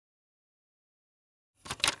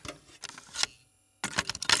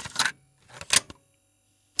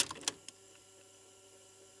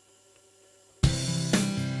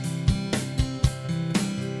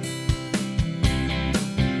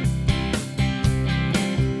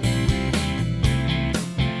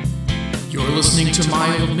listening to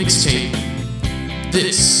my old mixtape.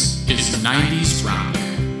 This is 90s Rock.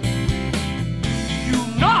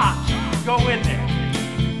 Do not go in there.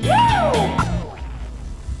 Woo!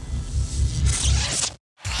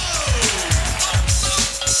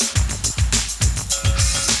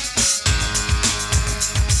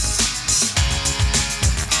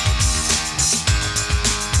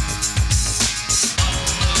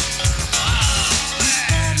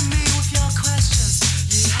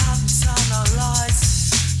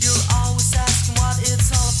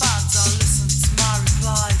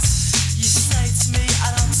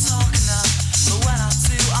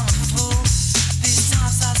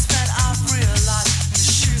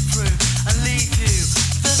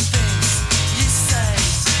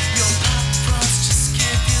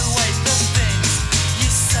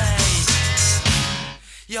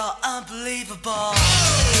 You're unbelievable.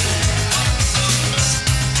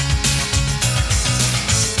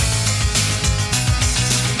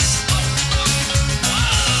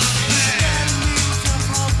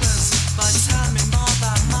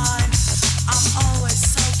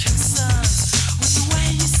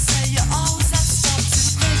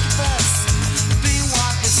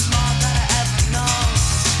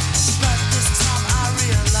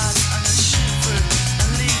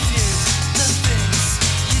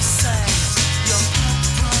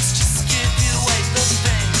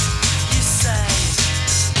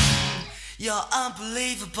 You're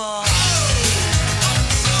unbelievable.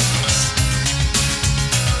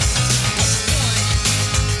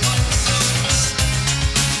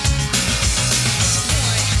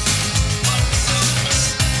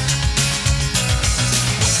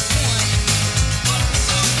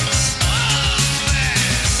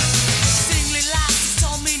 Singly last,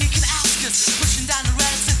 don't mean you can ask us. Pushing down the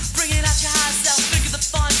relative, bringing out your high self. Think of the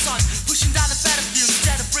fine sign, pushing down the better view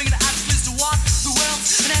instead of bringing it out to what the world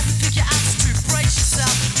and every pick your attitude. Brace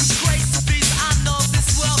yourself with grace and peace. I know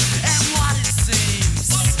this world and what it seems.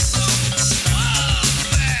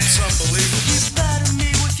 It's unbelievable. You burden me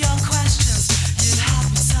with your questions. You help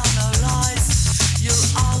me tell no lies. You're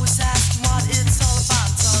always asking what it's all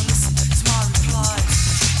about. Don't listen to my replies.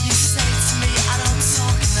 You say to me I don't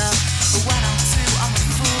talk enough, but when I do I'm a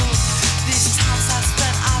fool. These times I've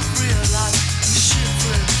spent I've realized I'm shoot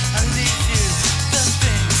through and leave you. The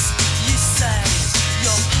things you say,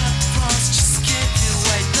 your purpose just give you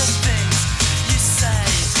away. The things you say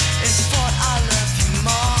is what I love you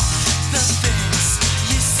more. The things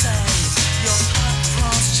you say, your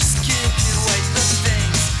purpose just give you away. The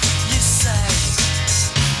things you say,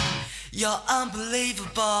 you're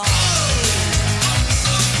unbelievable.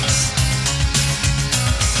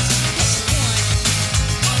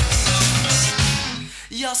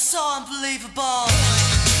 You're so unbelievable.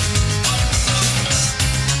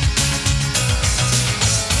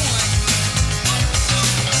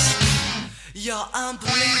 You're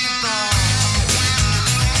unbelievable.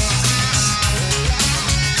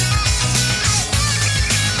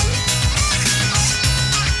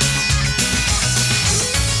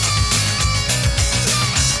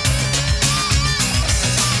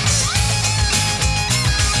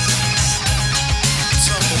 It's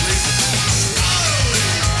unbelievable.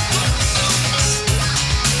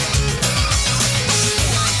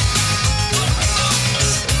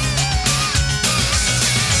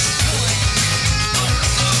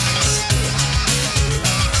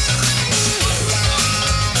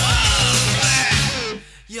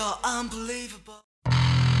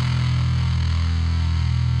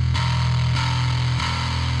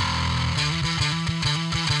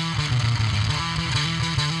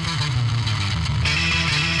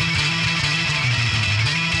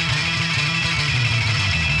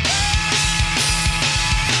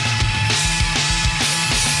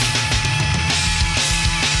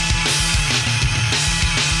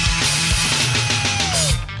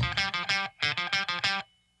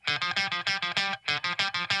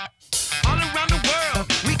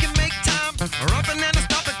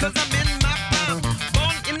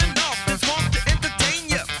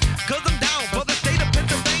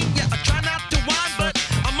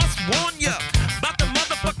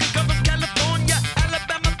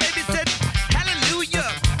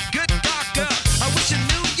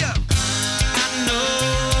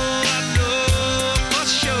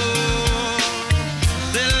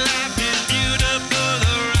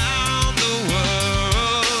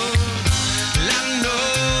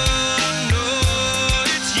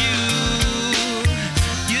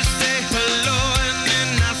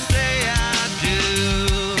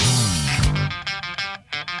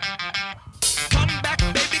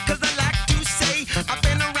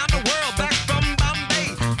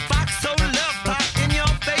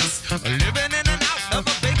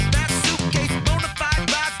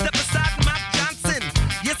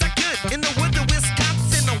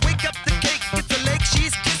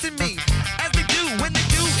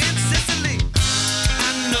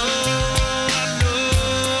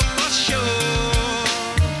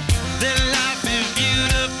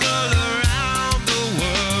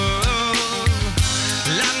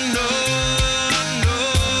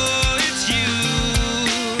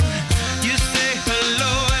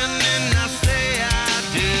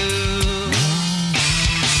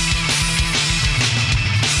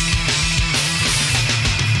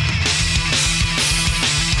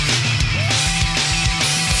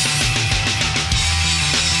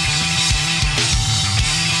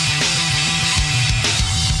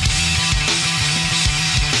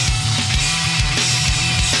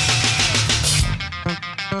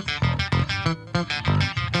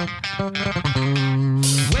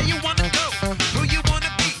 Where you wanna go, who you wanna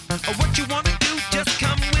be, or what you wanna do, just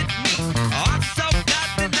come with me. I saw God,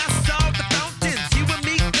 then I saw the fountains. You and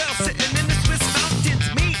me, girl, sitting in the Swiss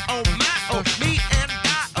mountains. Me, oh my, oh, me and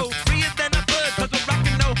I, oh, freer than a bird, cause I'm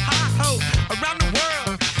rockin' no hi-ho. Around the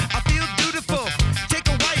world, I feel beautiful. Take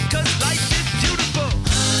a white, cause life is beautiful.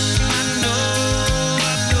 I know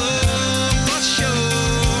for sure.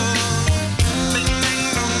 Bing, bang,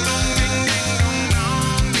 bong, bong, bing, bang, bong,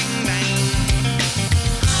 bong, bing, bang.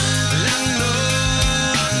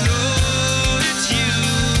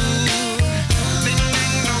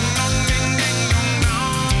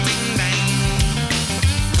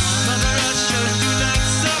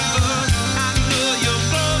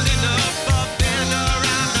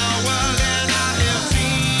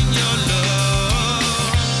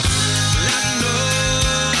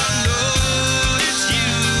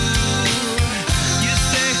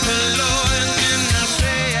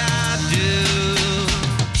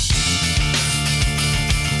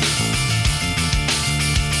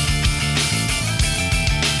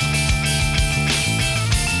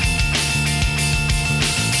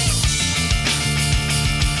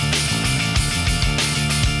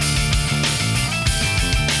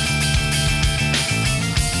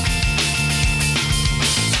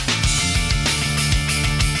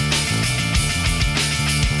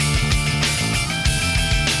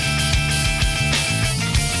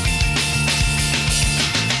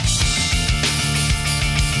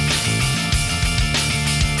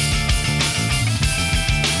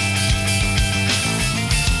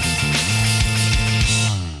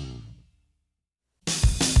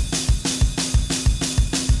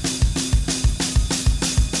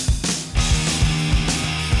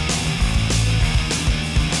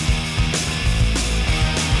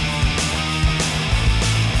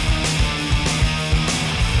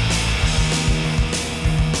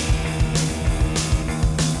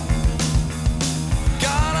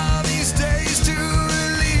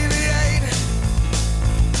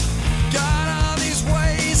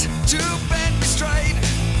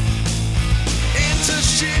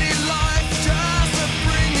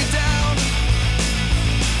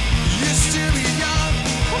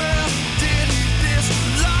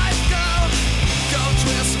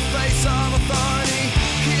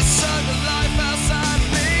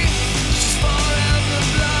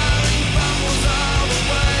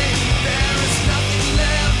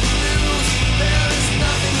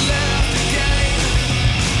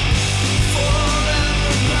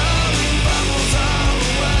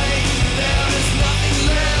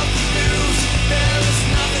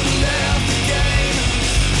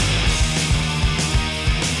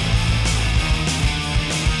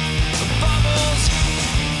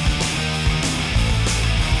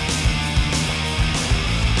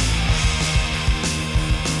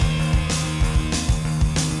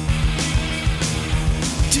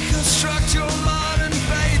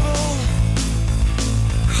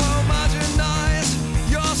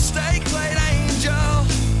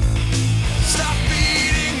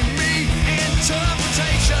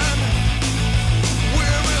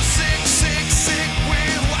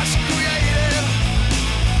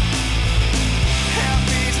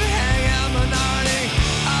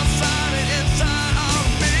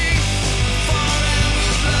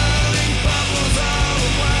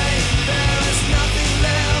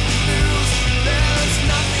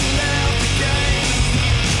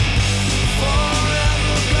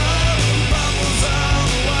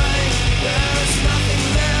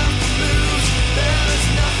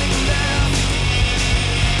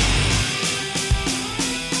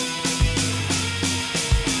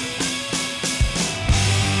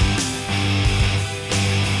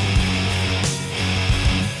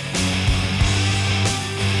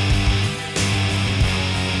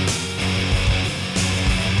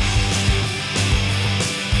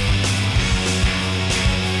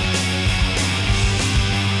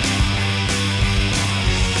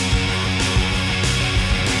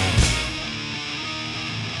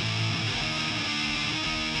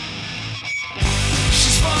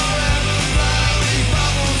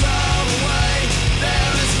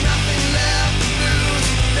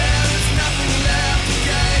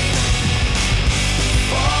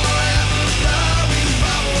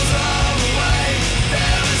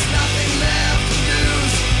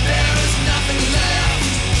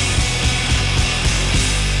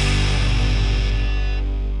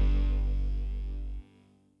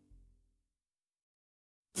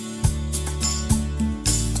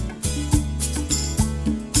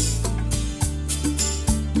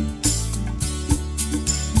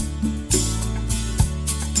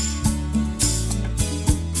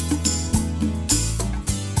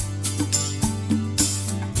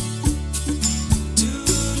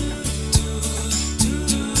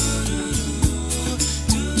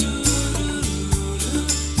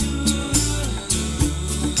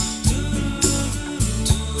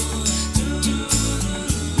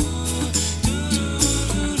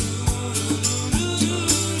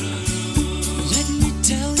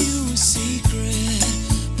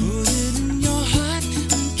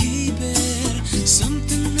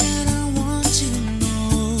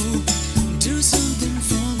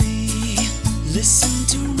 Listen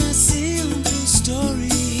to my simple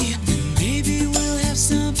story, and maybe we'll have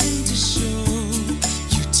something to show.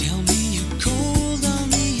 You tell me you're cold on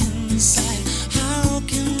the inside. How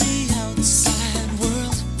can the outside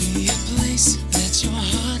world be a place that your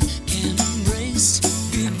heart can embrace?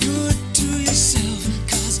 Be good to yourself,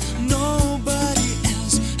 'cause nobody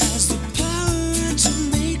else has the power to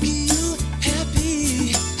make you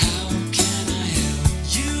happy. How can I help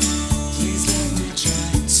you? Please let me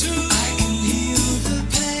try to. I can heal the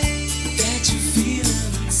pain that you feel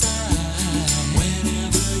inside.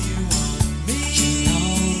 Whenever you want me, you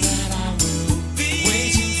know that I will be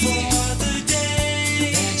waiting for the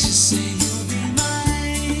day that you say you'll be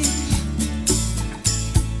mine.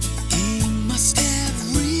 He must have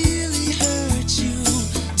really hurt you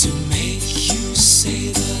to make you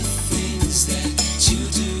say the things that you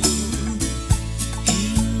do. He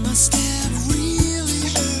must have really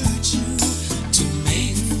hurt you to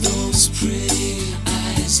make those pretty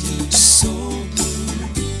eyes look so blue.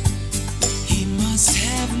 He must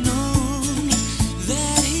have known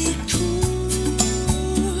that he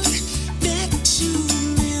could, that you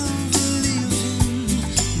never believe him.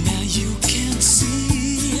 Now you can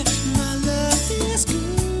see my love is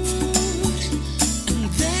good, and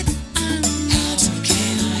that I'm not. How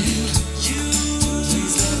can I help you?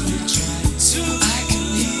 Please let me try to. I can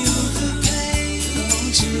heal the pain.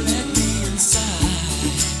 Won't you let me inside?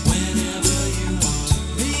 Whenever you want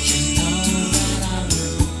me, you know that I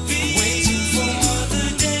will be waiting for the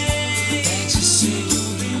day that you say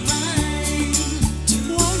you'll be mine.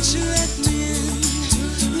 Won't you let me in?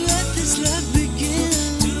 Let this love begin.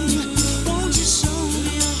 Won't you show me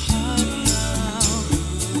your heart now?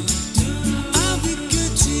 I'll be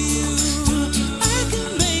good to you. I can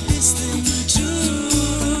make this thing true.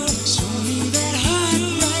 Show me that heart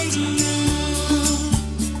right now.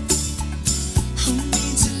 Who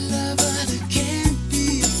needs a lover that can't be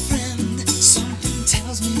a friend? Something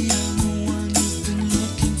tells me I'm the one you've been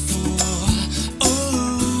looking for.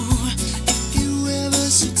 Oh, if you ever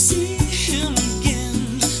should see him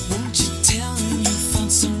again, won't you tell him you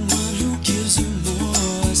found someone who gives you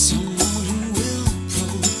more? Someone who will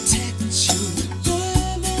protect you,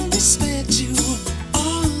 love and respect you.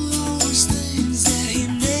 All those things that he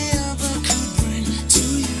never could bring to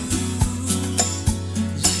you,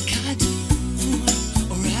 like I do,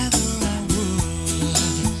 or rather I would.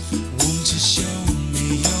 Won't you show me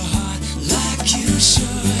your heart like you should?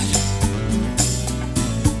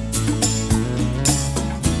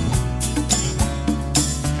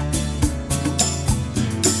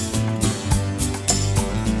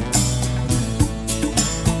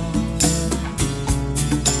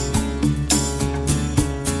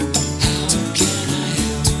 How can I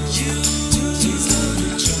help you? Please let me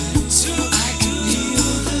try to. I can heal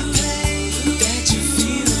the pain that you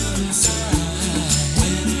feel inside.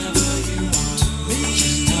 Whenever you want me,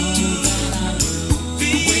 you know that I will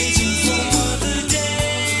be waiting for the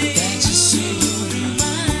day that you say you'll be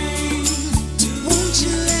mine. Won't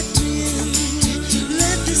you let me in?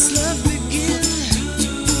 Let this love begin.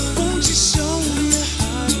 Won't you show me your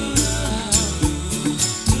heart now?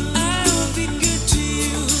 I'll be good to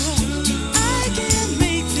you. I can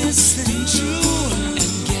make this thing true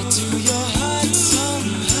and get to your heart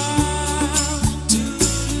somehow.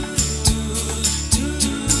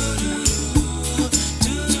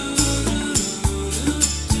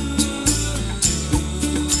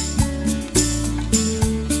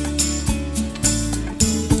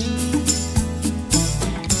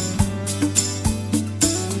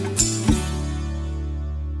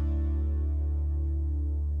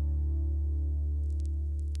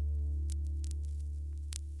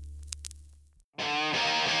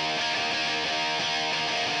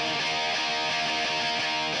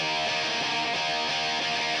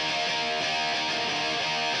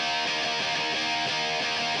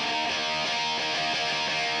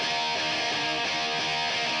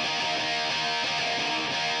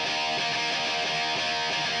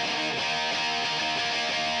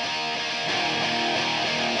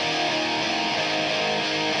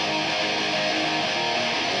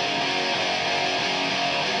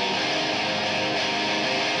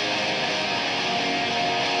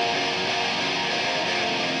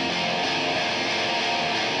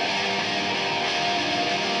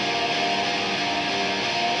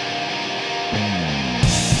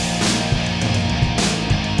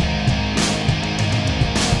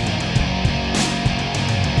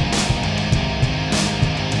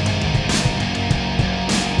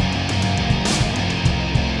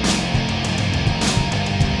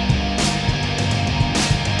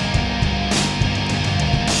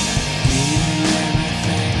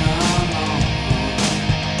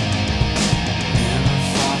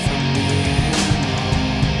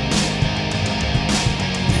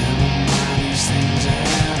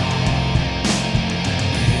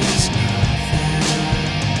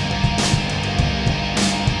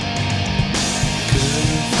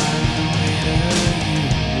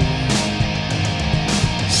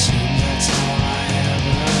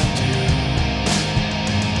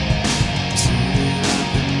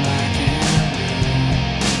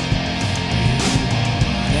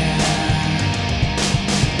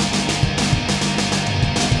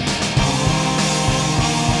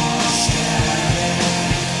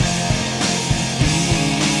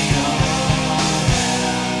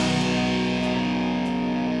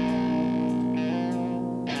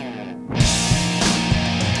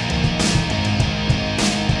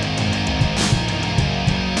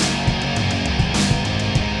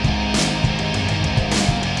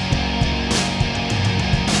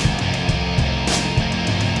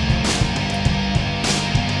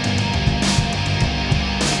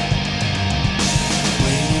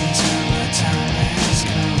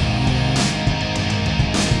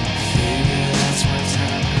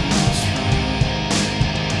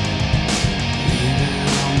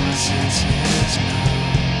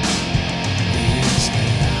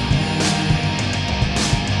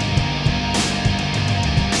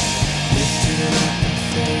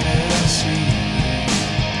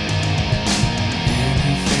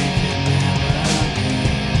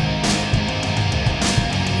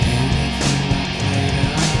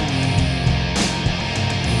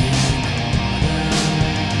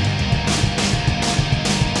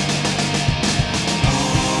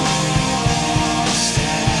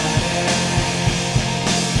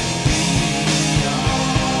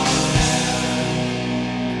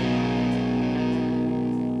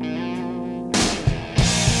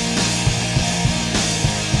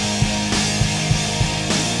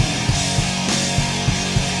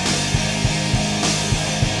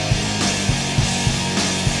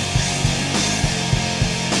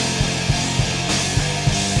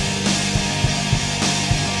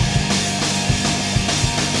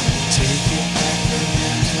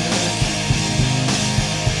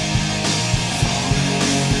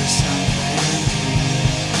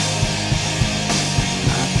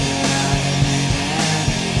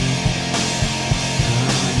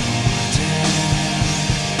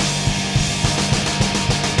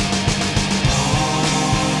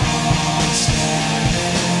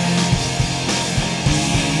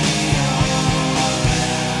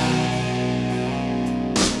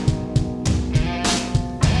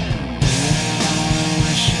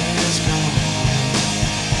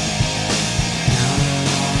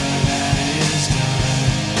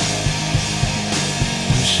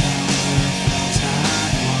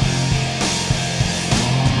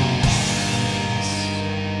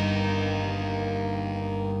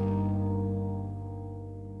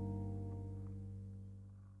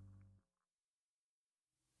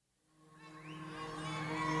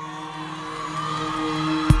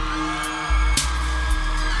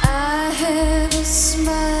 have a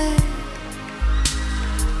smile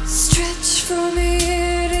stretch from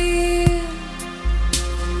ear to ear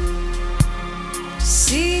to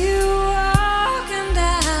see you walking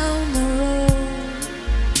down the road.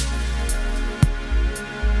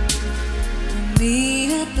 We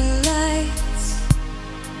meet at the lights.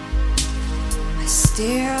 I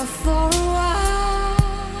stare for a while.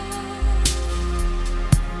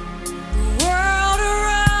 The world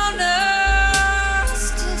around us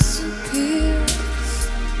disappears.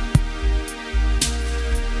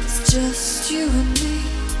 It's just you and me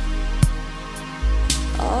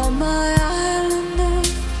on my island of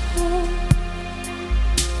home.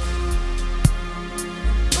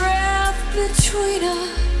 Breath between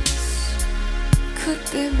us could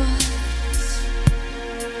be mine.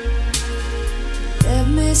 Let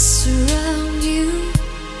me surround you.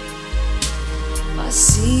 I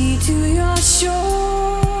see to your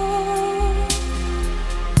shore.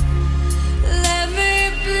 Let me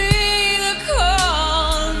be the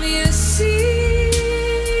calm you seek.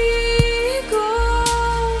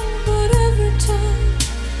 Oh, but every time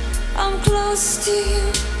I'm close to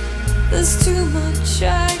you, there's too much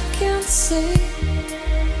I can't say,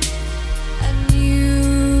 and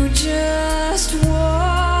you just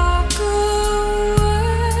walk away,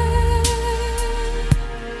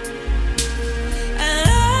 and I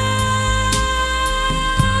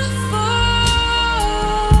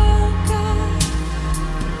forgot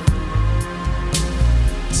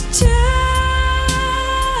to tell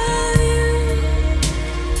you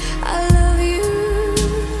I love you.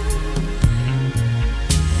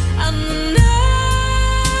 And the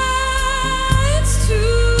night's too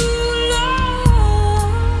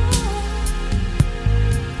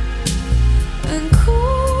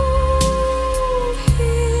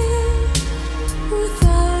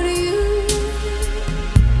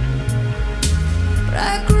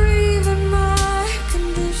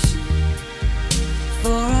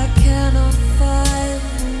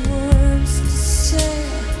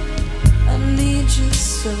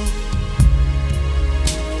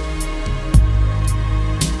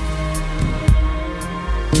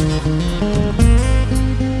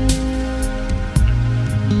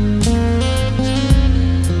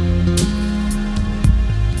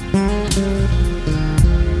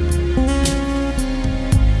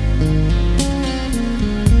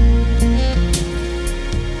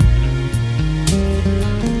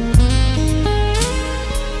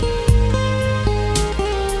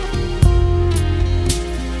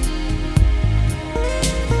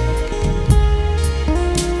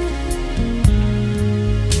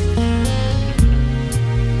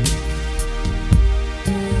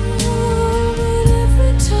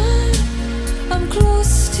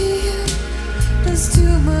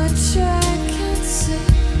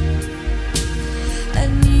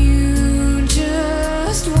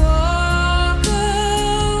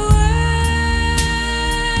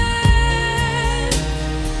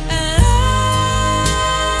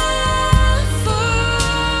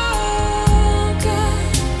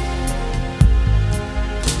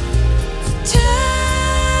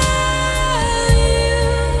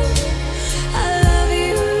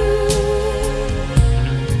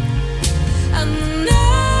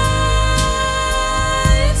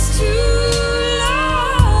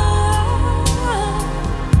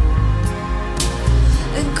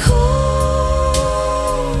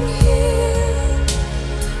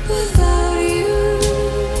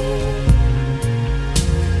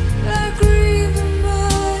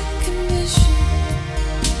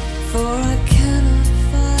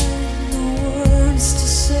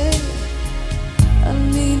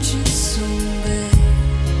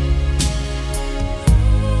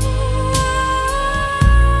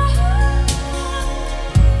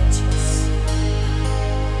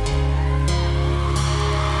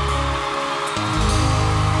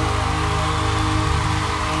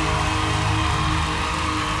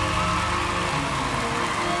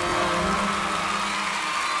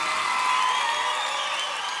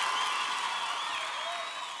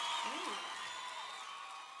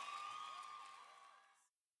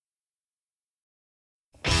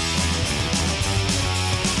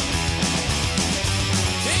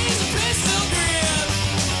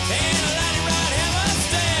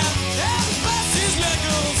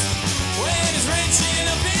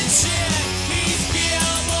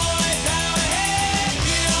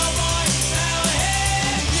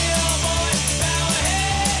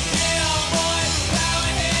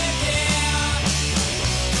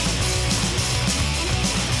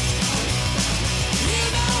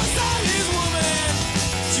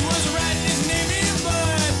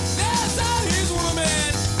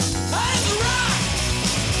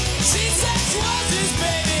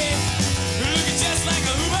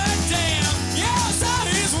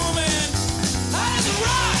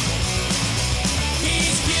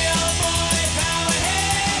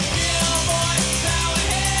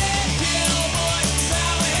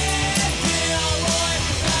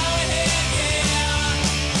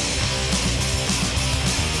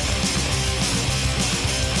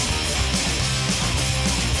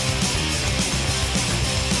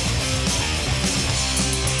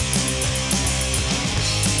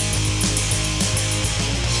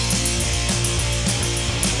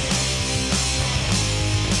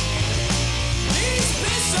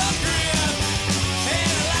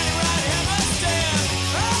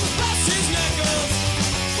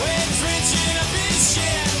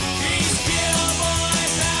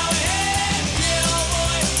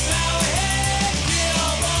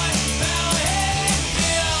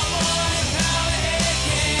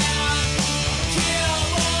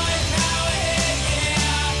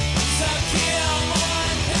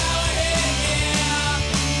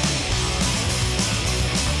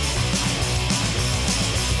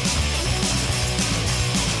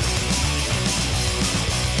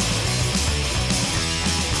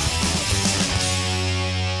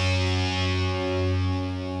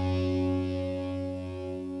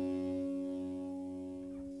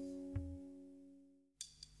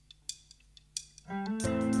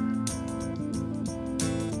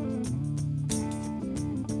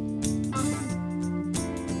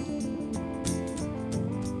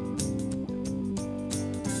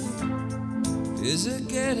Is it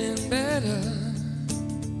getting better?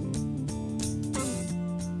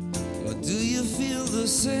 Or do you feel the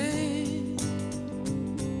same?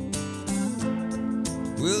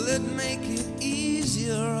 Will it make it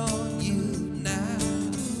easier on you now?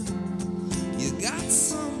 You got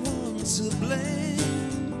someone to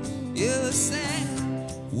blame. You said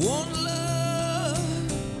one love,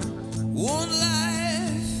 one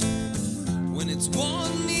life. When it's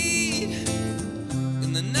one need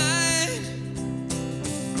in the night,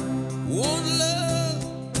 one love,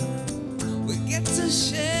 we get to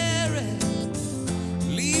share it.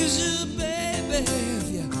 Leaves you, baby, if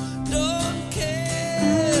you don't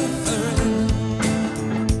care for it.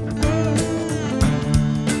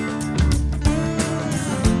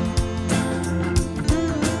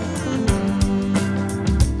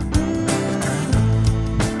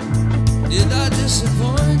 Did I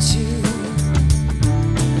disappoint you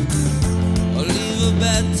or leave a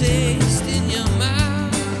bad taste in your mouth?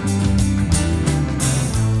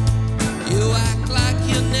 You act like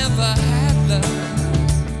you never had love,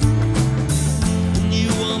 and you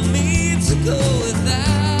want me to go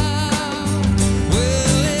without.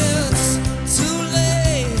 Well, it's too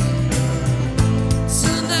late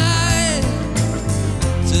tonight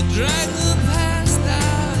to drag the past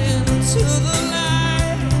out into the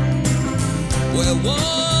light. We're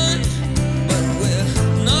one, but we're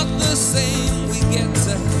not the same. We get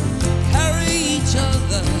to carry each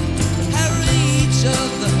other, carry each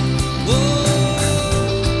other. Whoa.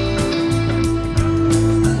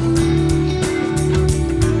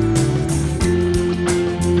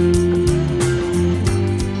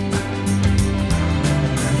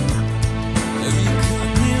 Have you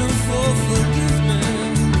come here for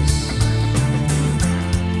forgiveness?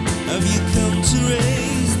 Have you come to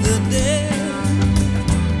raise the dead?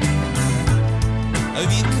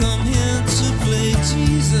 Have you come here to play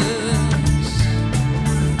Jesus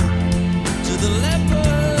to the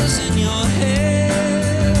lepers in your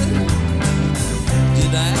head?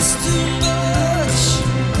 Did I ask too much,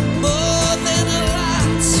 more than a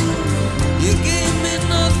lot? You gave me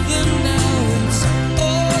nothing, now it's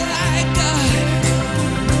all I got.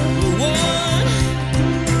 We're one,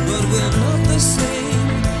 but we're not the same.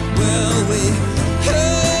 Well, we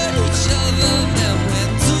hurt each other, then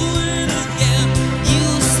we're doing it again. You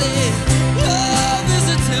say love is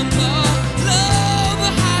a temper, love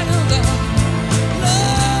a higher love.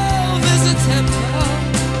 Love is a temper,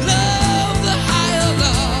 love the higher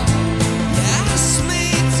love. You asked me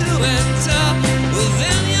to enter, well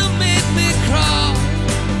then you made me crawl,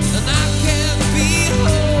 and I can't be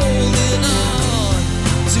holding on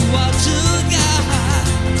to what you got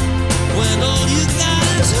when all you got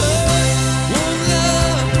is hurt. One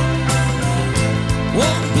love,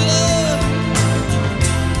 one blood,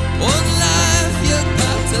 one life. You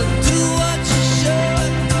got to do what you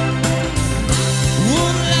should.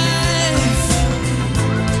 One life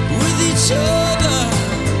with each other,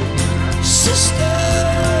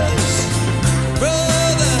 sisters,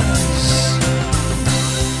 brothers.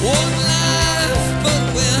 One life, but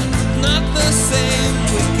we're not the same.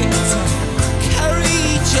 We get to carry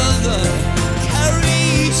each other, carry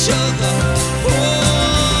each other.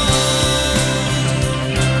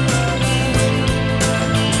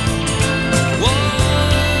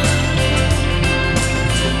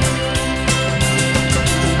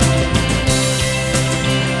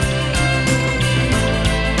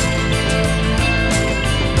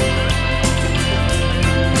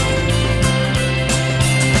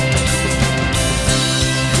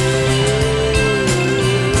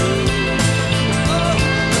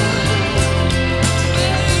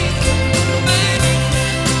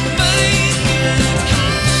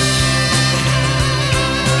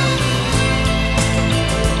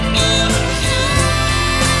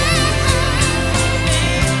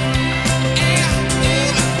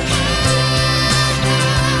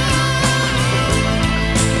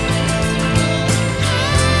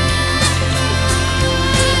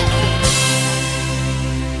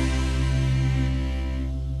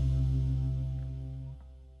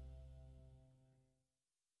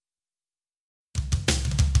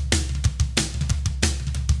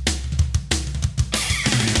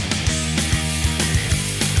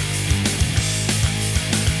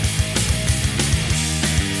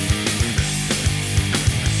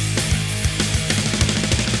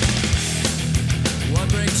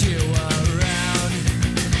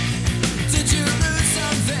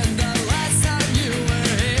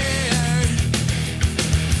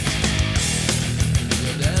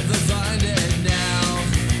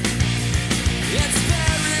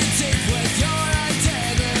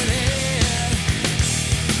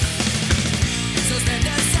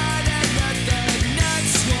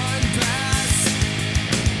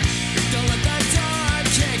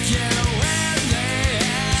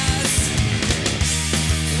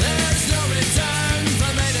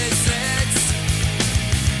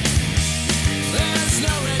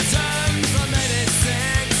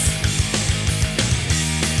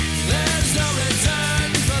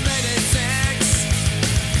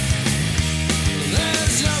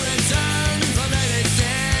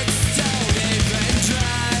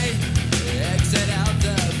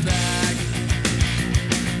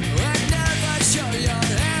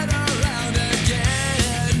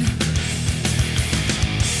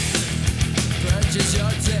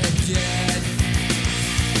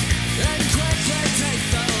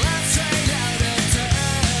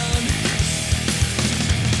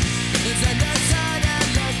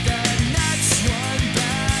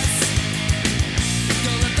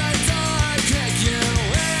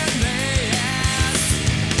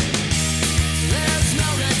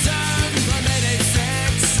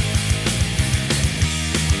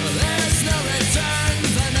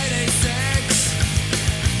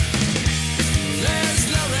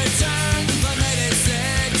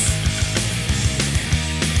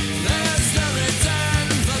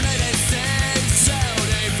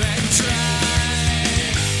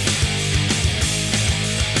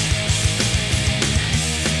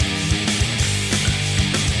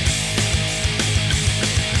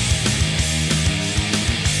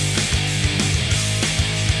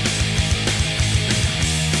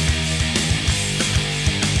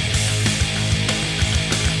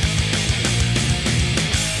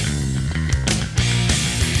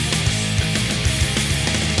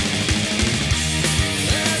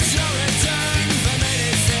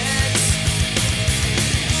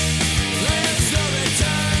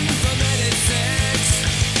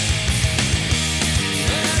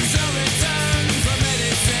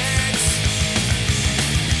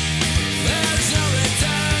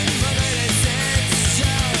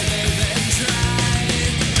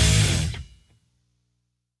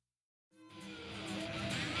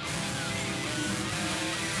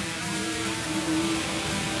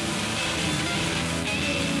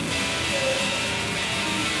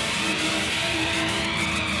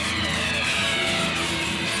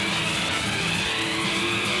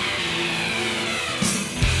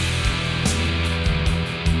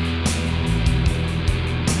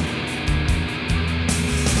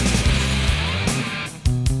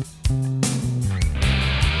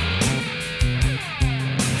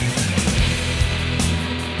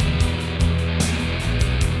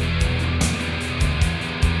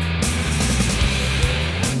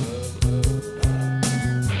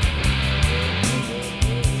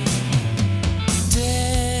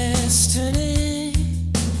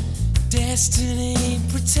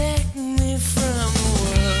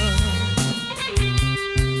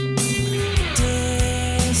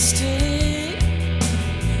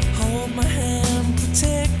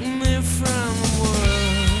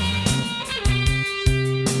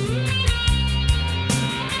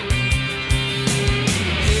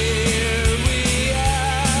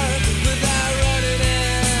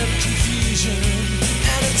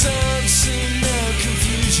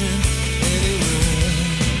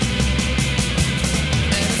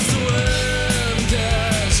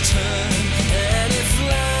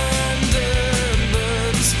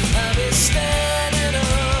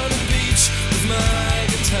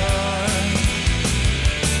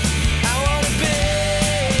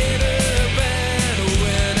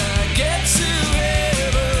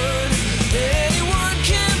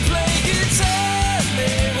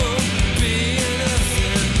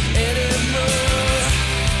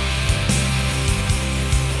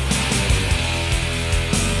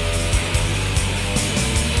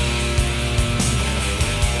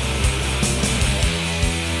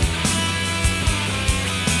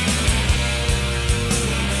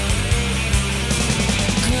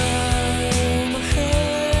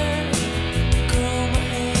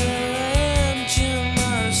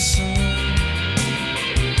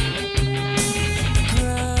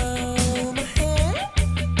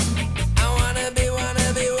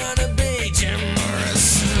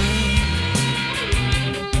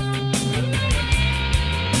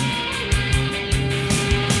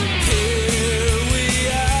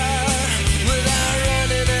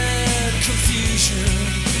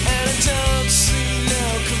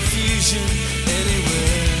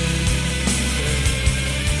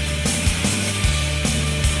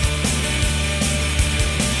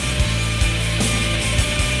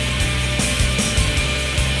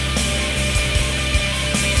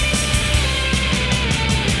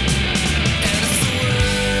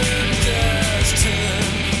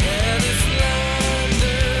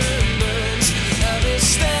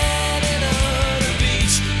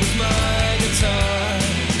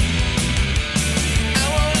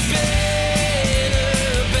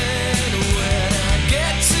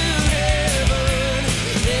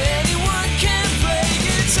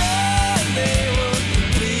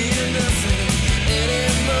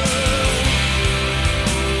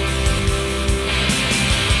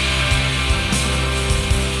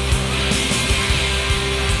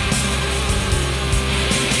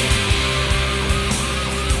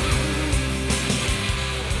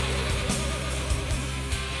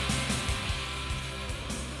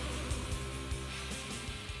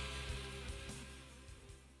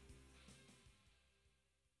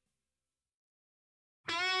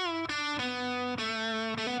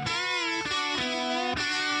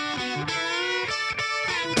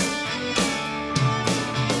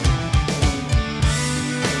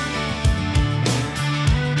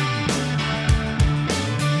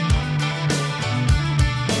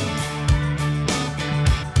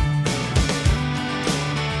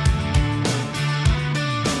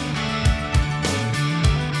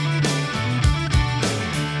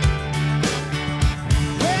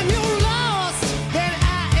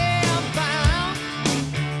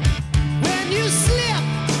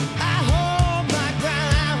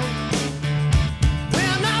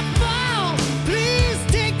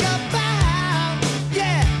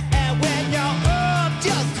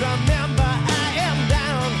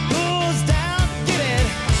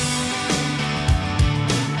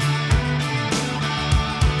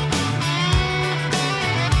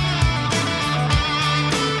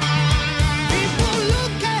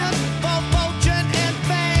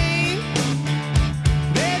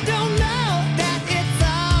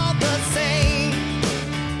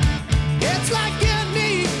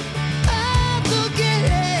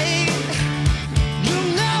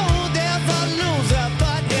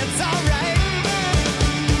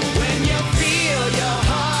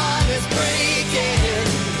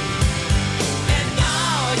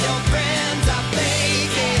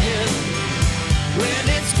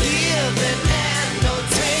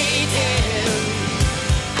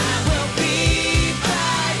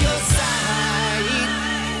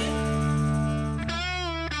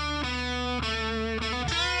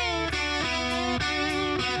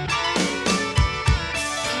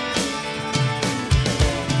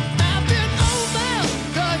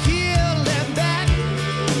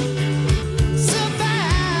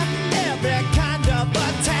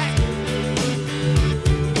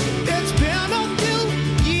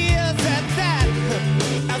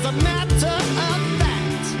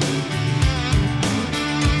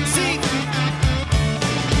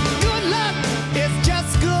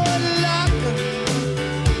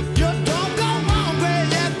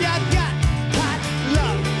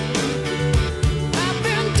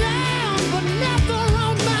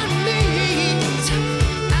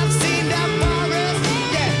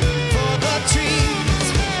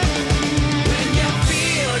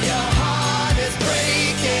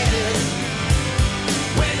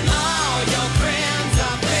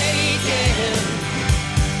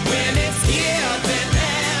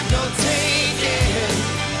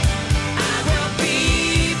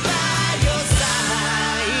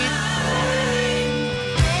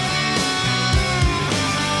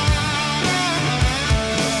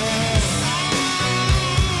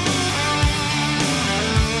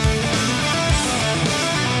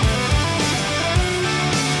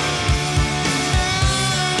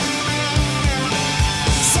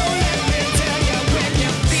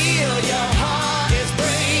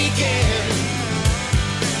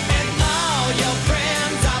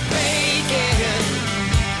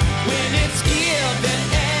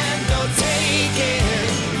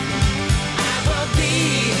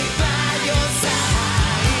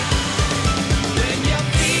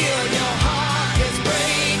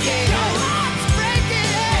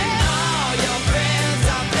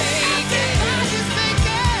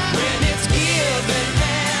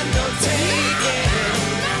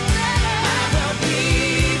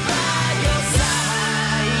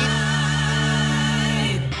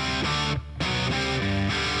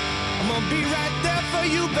 for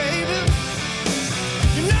you, baby.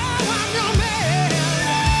 You know I'm your man.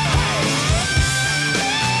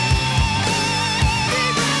 Be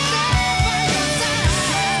right there by your side.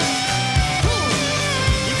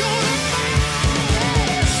 You're gonna find.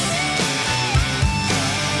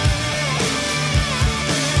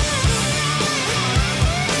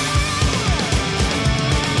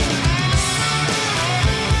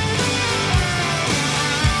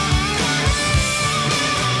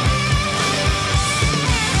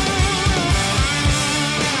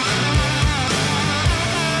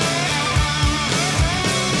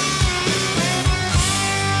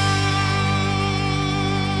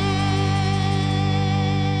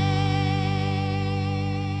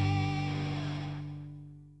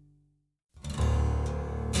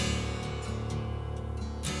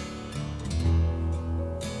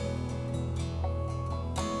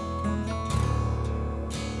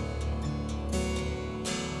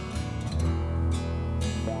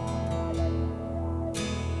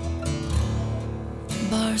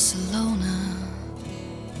 Barcelona,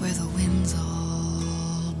 where the winds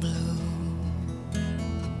all blow.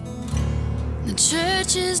 The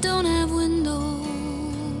churches don't have windows,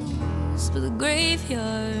 but the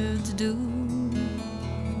graveyards do.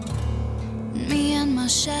 Me and my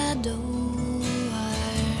shadow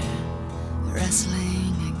are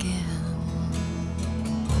wrestling again.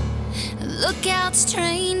 Look out,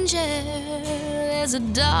 stranger, there's a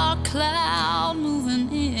dark cloud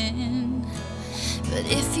moving in. But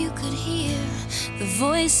if you could hear the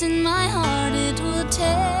voice in my heart, it will tell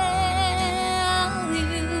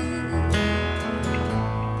you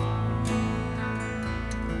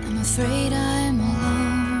I'm afraid I'm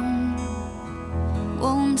alone.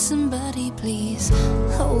 Won't somebody please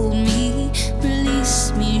hold me,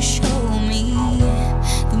 release me, show me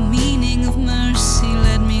the meaning of mercy,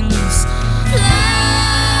 let me loose.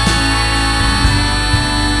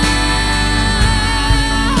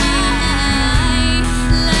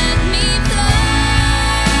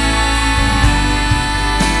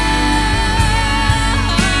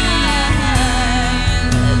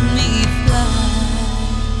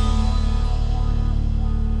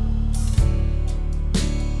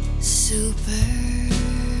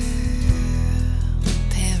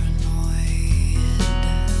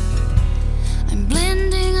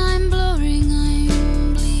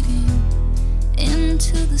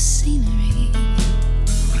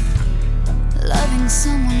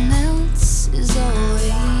 Someone else is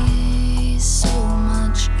always so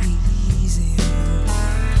much easier.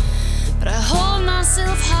 But I hold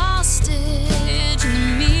myself hostage in the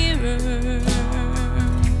mirror.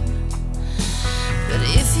 But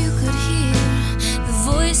if you could hear the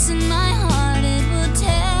voice in my heart, it would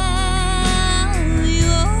tell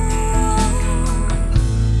you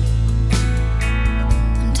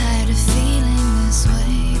I'm tired of feeling this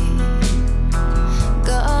way.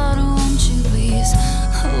 God, won't you please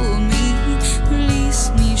hold me,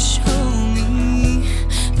 release me, show me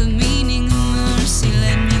the meaning of mercy,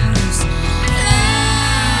 let me loose.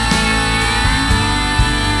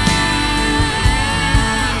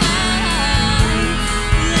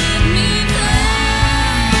 Let me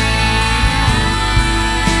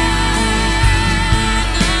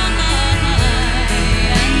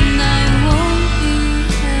and I won't be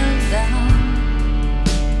held down,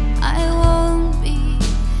 I won't be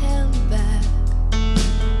held back.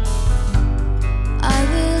 I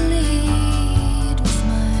will lead with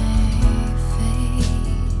my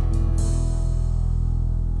faith.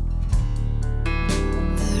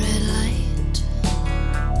 The red light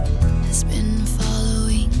has been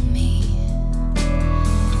following me,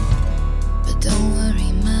 but don't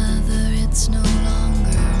worry, mother, it's no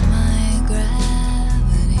longer my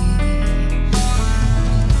gravity.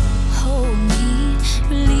 Hold me,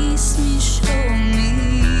 release me, show me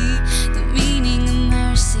the meaning of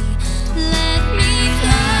mercy. Let me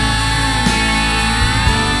fly.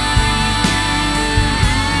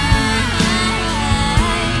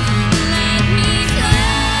 Let me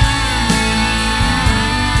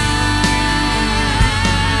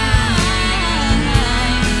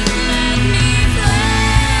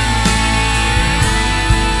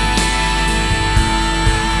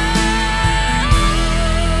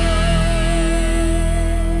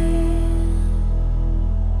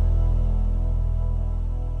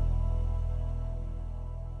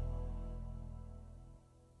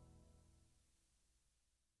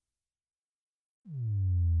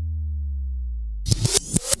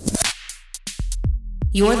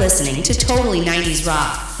You're listening to Totally 90s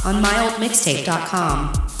Rock on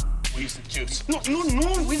myoldmixtape.com. Where's the juice? No,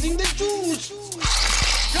 where's in the juice?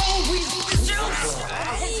 No, where's in the juice?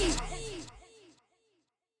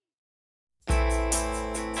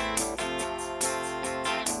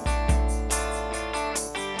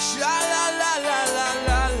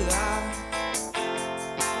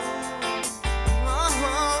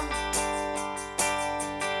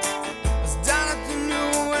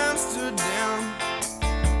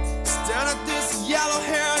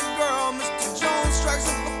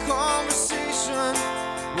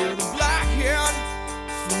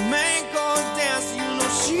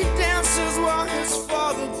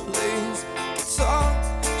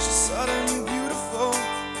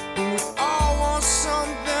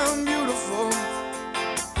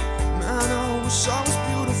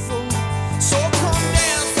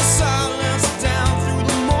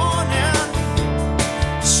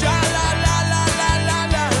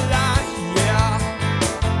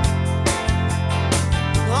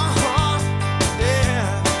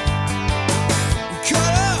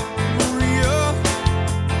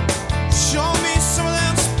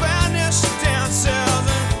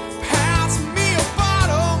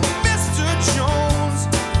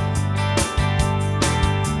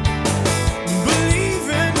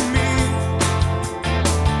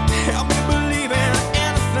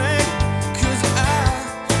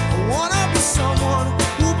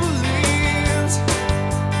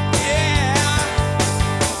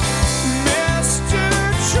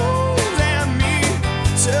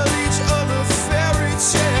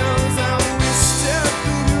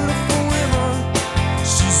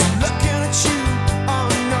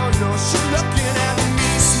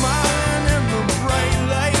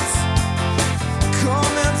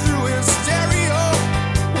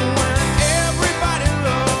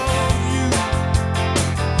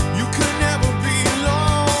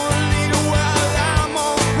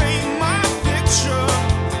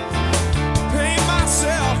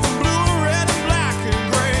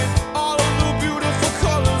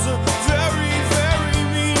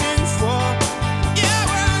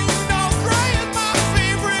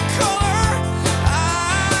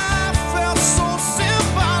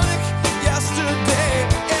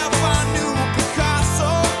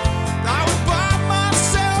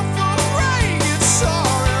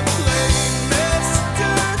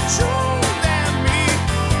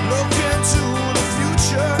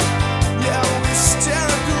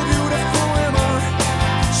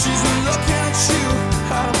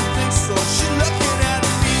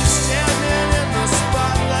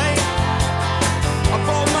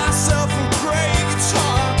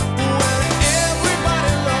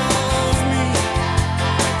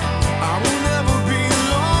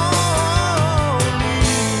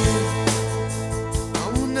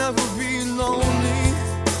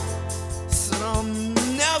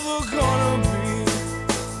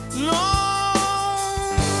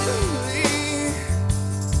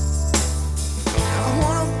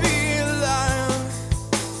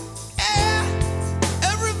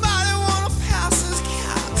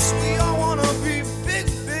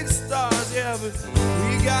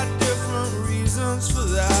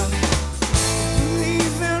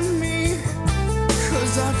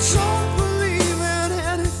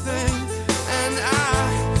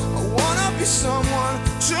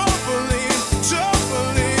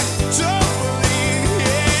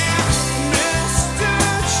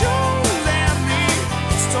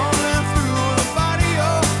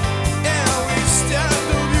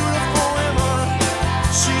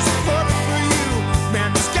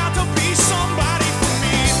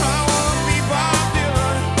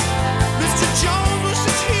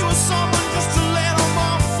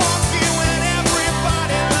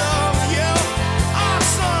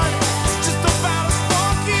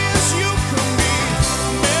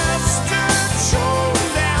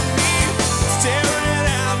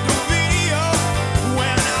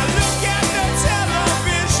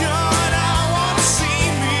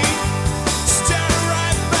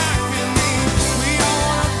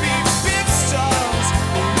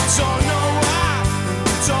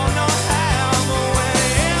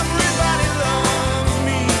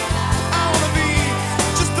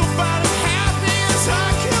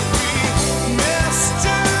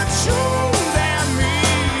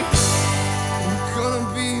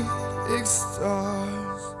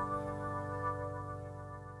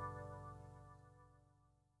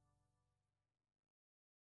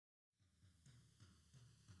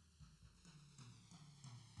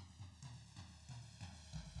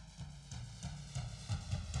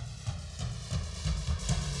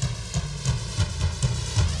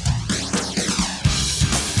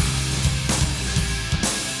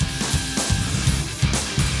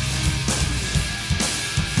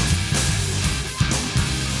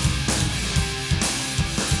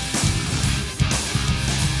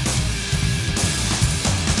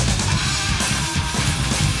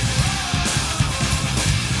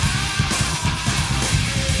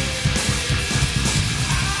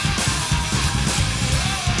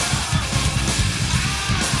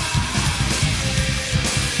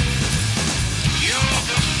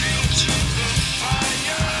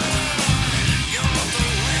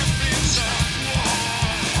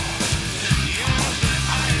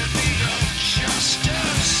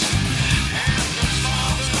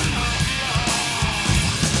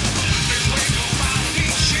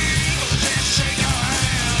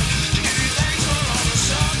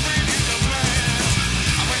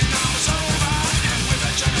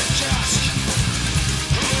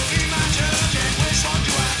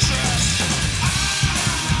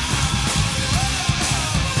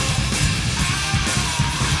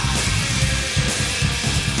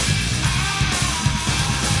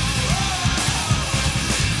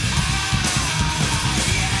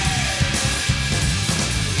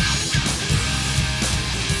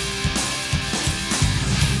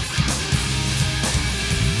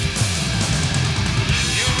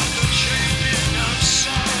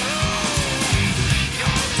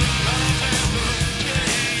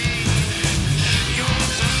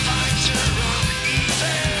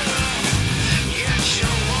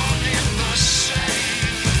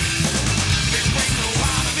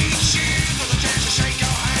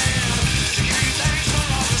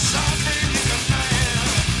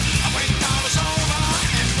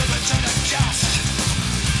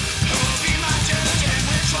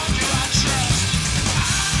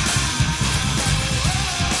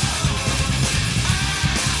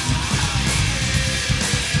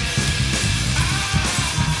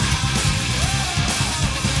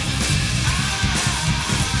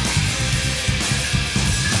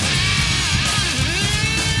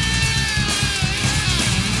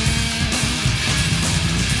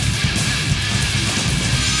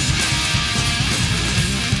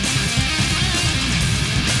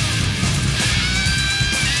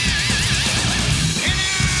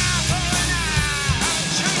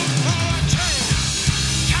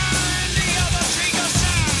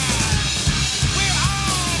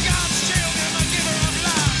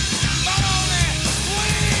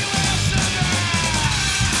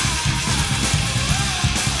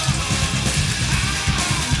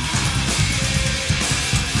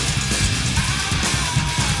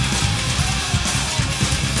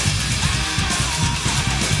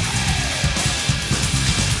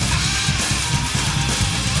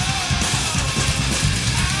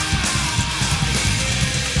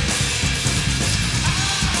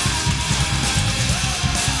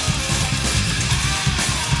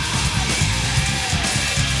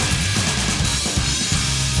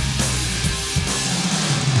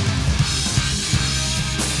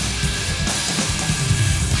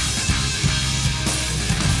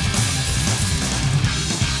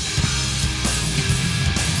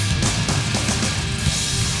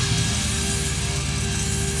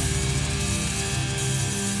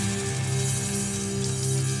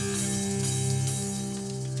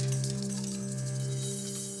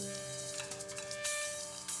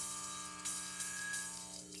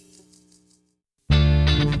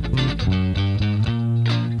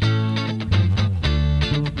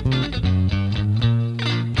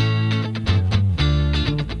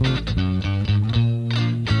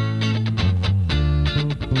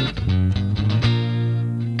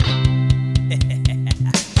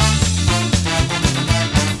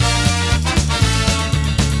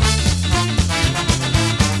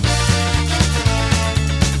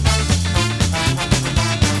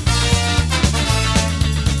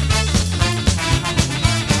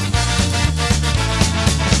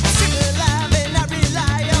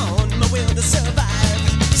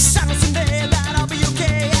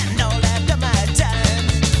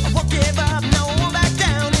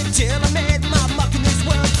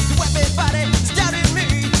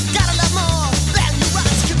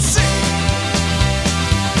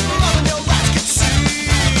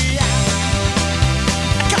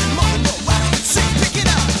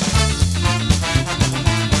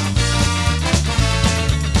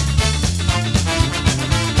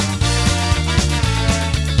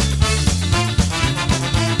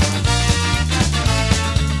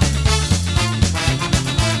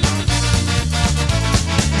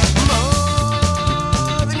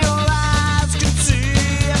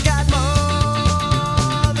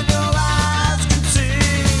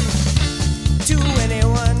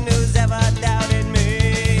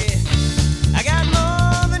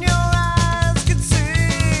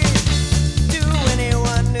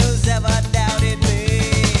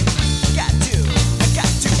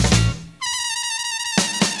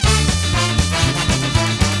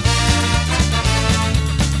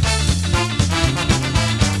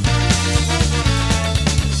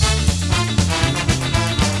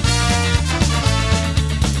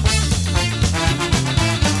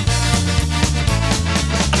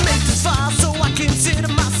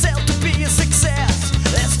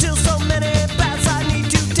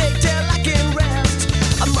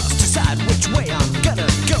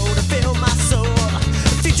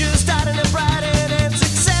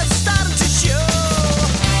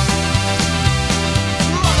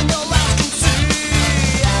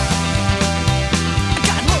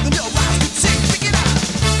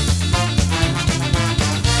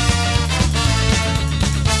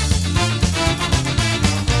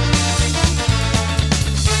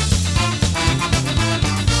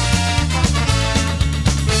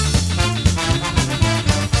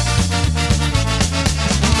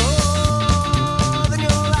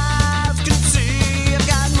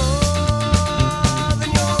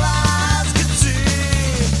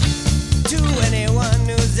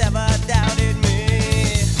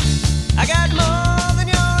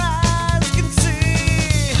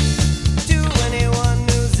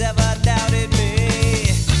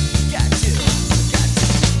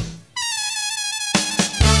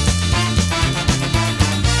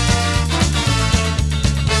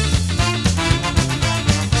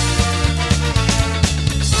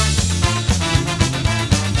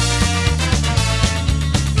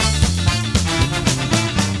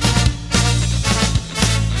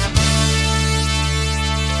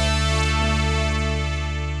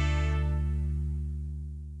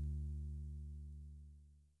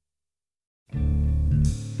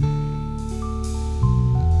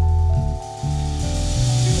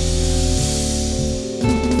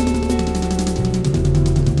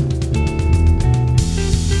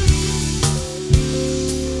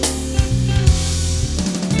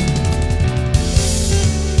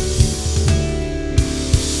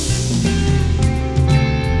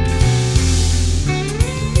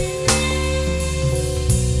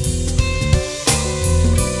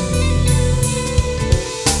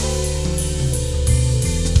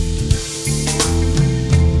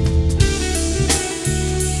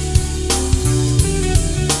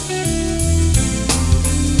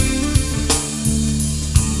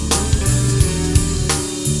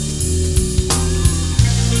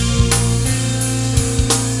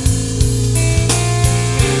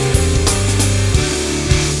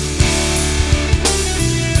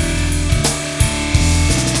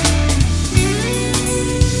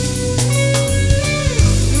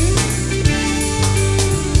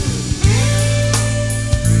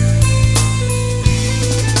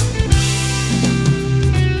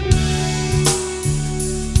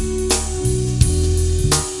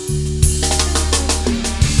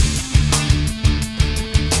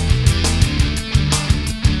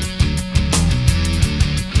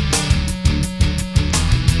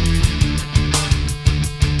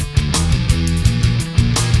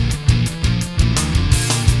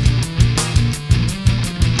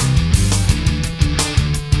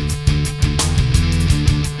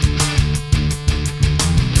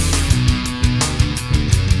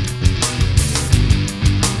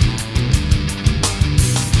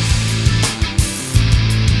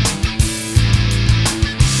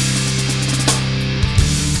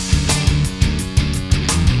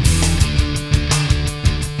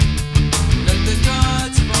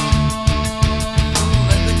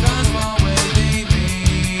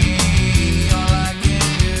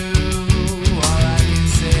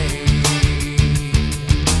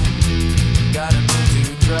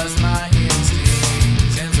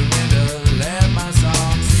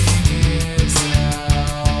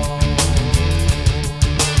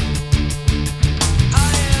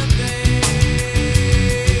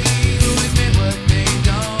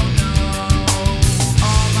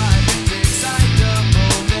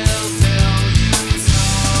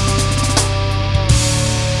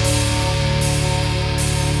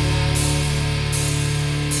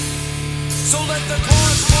 So let the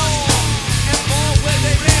cards fall and fall where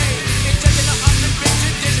they may. Ain't taking the up and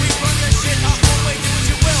bitchin' dish. We run this shit our own way. Do what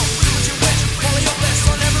you will, do what you wish. Follow your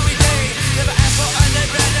best on every day. Never ask for an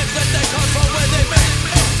advantage. Let the cards fall where they may.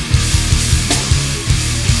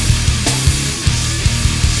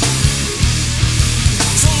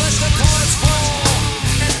 So let the cards fall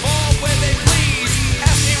and fall where they please.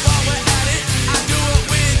 Ask me while we're at it. I do it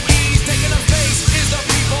with ease. Taking a face is the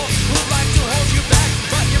people who like to hold you back,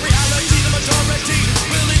 but in reality the majority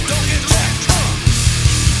really don't give jack.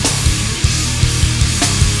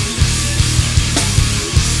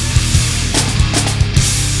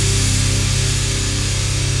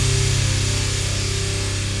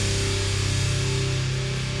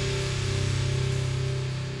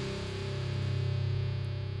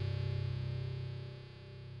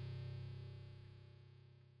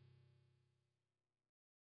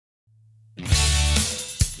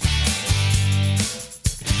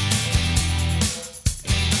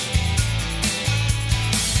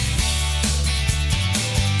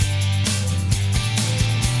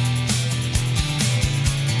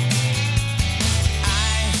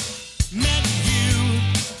 Met you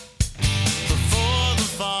before the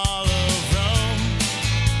fall of Rome,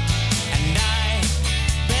 and I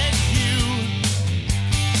beg you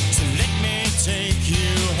to let me take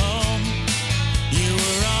you home. You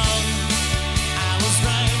were wrong, I was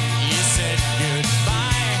right. You said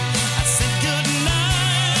goodbye, I said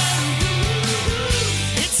goodnight.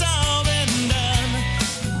 It's all been done.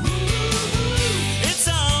 It's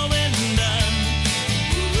all been done.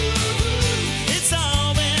 It's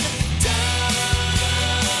all been done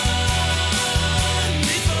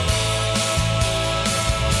before.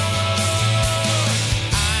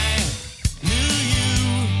 I knew you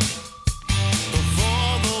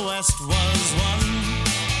before the West was won,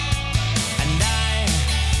 and I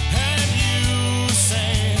heard you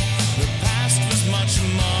say the past was much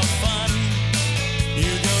more fun.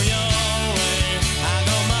 You go your way, I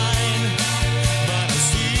go mine, but I'll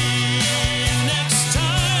see you next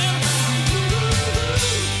time.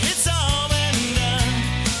 It's all been done.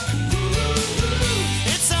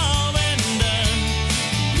 It's all been done.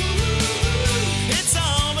 It's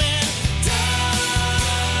all been done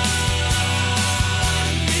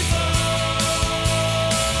before.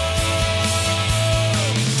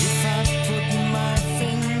 If I put my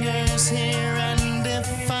fingers here, and if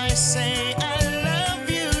I say I love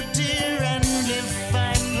you, dear, and if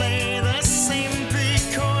I play the same three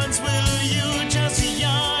chords, will you just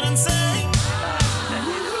yawn and say,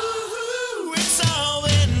 it's all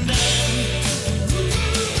been done.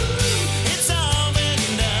 It's all been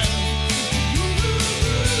done.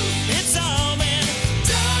 It's all been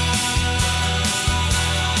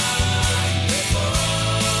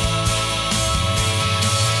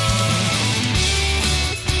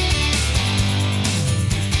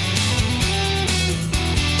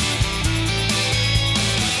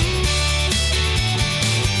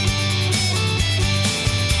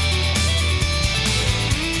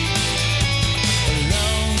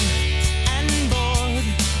alone and bored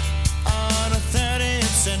on a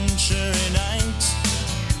 30th century night.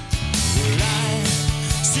 Will I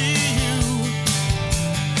see you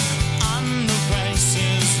on The Price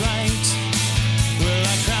is Right? Will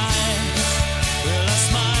I cry? Will I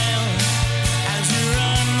smile as you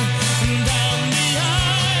run down the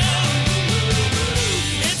aisle?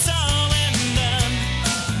 It's all been done.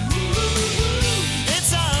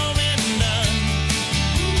 It's all been done.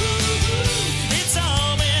 It's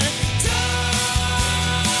all been done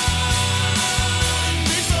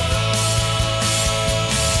before.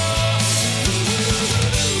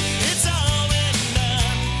 It's all been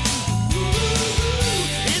done.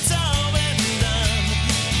 It's all been done.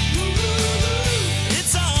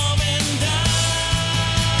 It's all been done.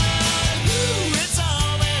 It's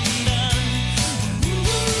all been done.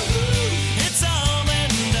 It's all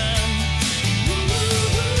been done.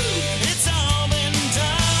 It's all been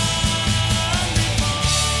done before.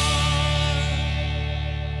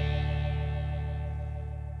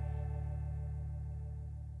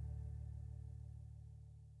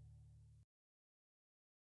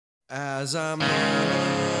 As I'm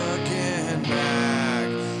looking back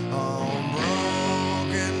on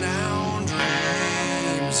broken down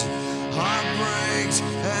dreams, heartbreaks,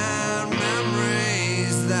 and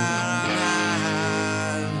memories that I've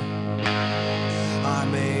had, I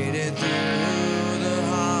made it through the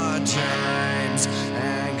hard times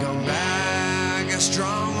and come back a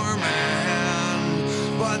stronger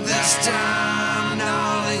man. But this time,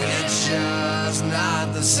 darling, it's just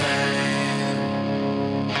not the same.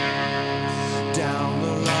 Down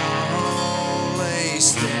the lonely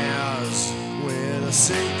stairs with a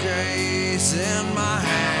suitcase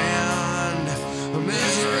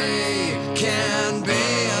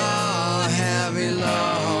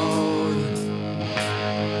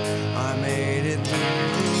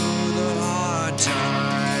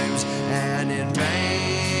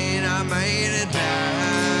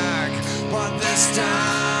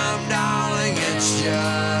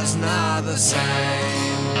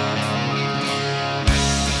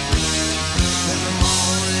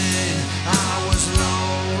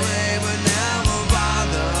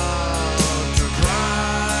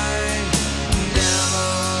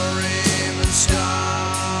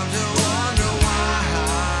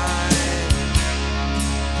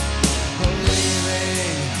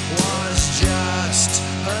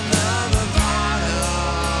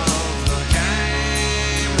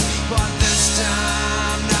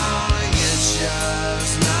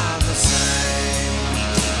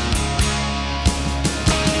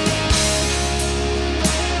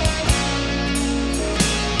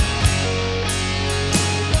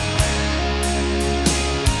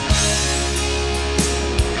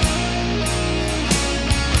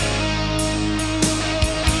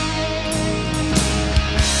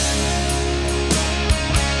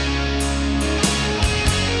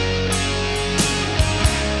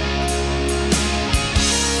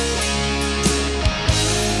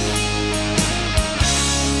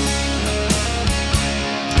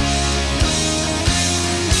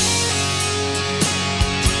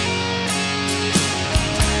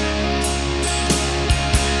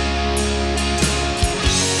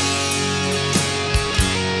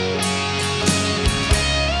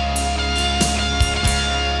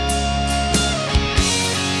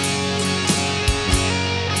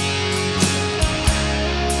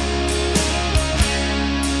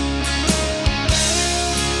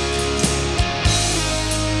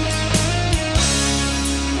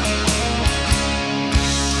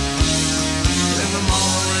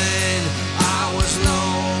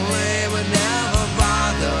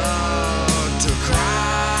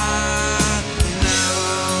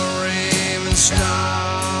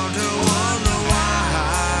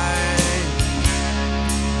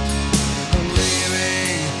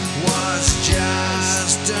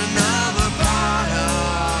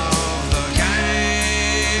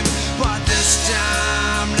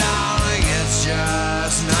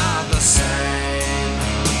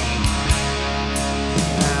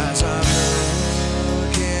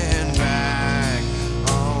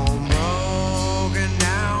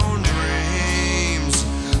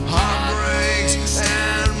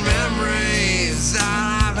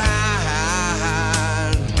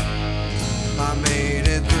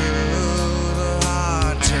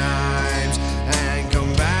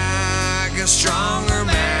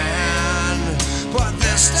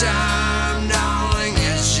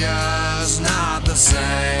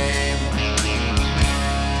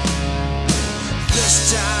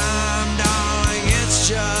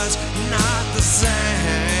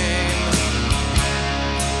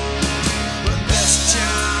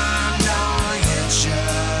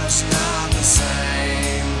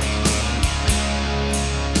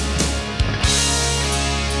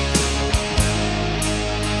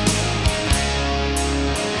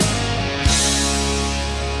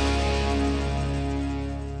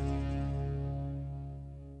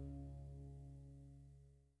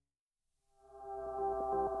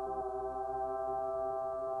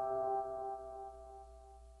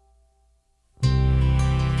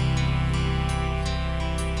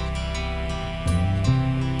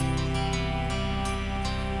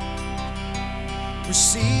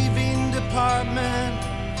Receiving department,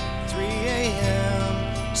 3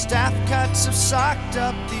 a.m. Staff cuts have socked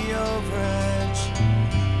up the overage.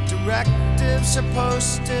 Directives are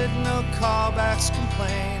posted, no callbacks,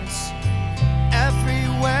 complaints.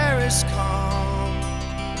 Everywhere is calm.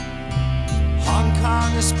 Hong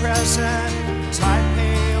Kong is present,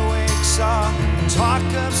 Taipei awakes all talk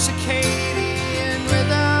of circadian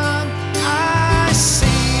rhythm. I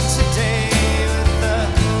see today with the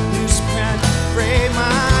newsprint, gray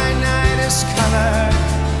my night is colored.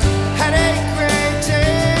 Headache, gray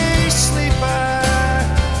day sleeper.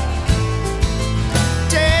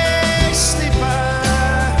 Day sleeper.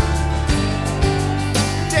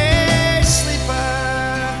 Day sleeper.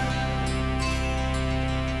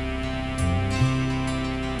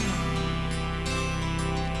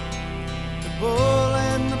 The bull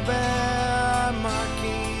and the bear are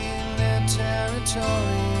marking their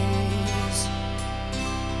territories.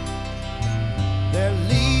 They're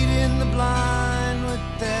leading the blind with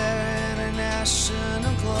their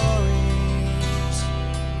international glories.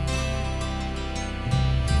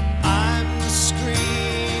 I'm the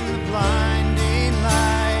screen, the blinding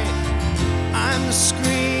light. I'm the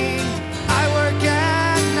screen, I work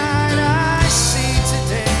at night. I see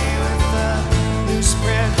today with the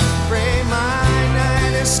newsprint, gray my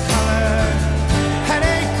night is colored.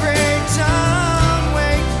 Headache, gray, don't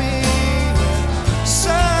wake me with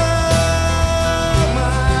so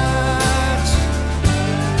much.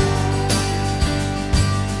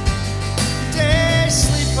 Day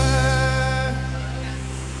sleeper.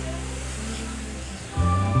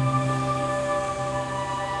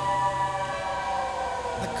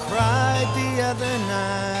 I cried the other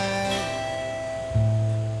night.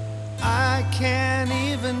 I can't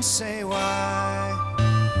even say why.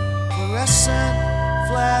 Fluorescent,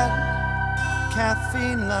 flat,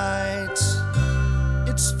 caffeine lights.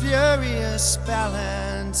 It's furious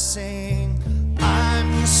balancing. I'm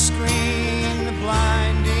the screen, the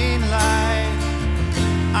blinding light.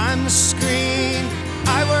 I'm the screen,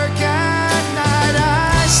 I work at night.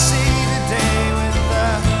 I see the day with the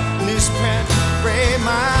newsprint, gray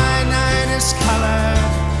my night is colored.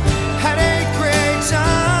 Headache, gray,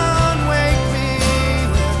 don't wake me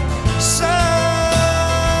with so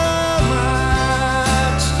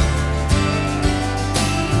much.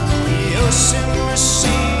 The ocean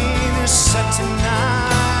machine is set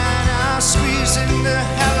tonight. I'll squeeze into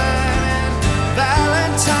Helen and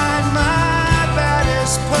Valentine. My bed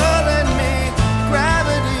is pulling me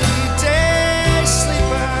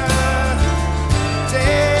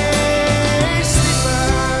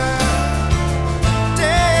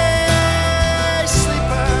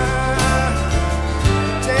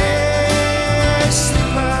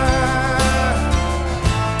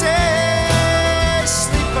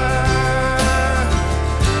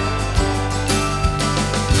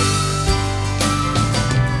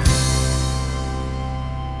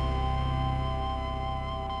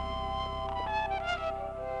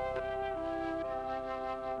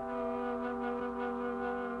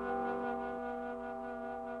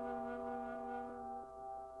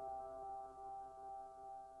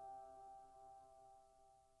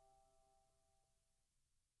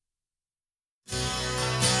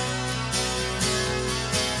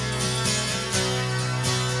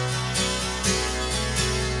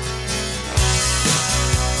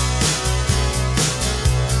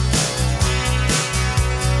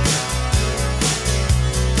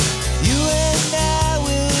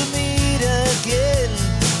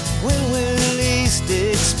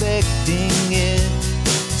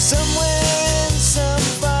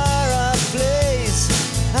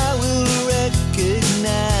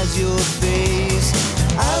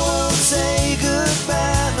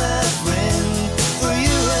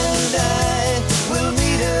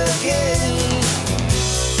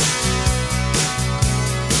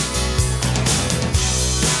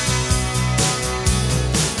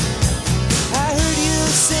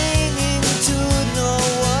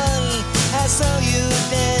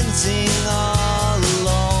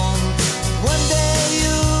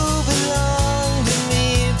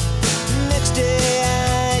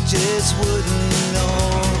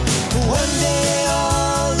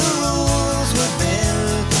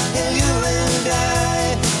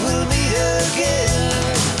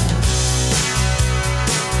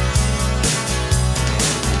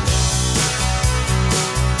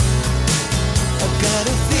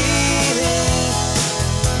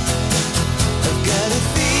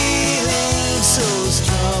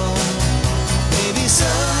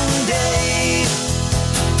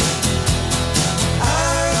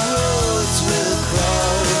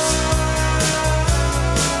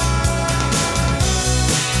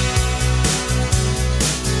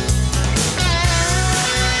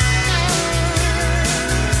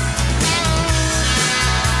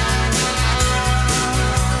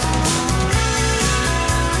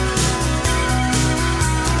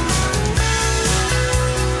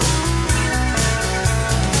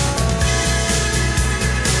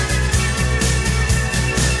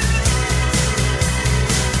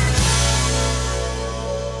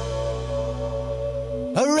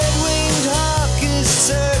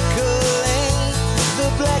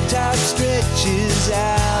blacktop stretches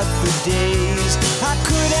out for days. How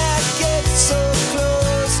could I get so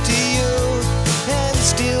close to you and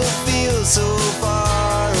still feel so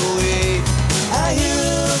far away? I hear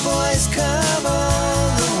a voice come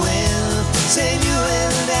on the wind, saying you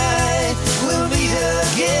and I will meet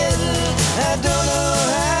again. I don't know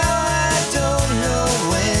how, I don't know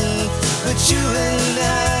when, but you and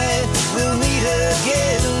I will meet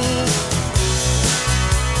again.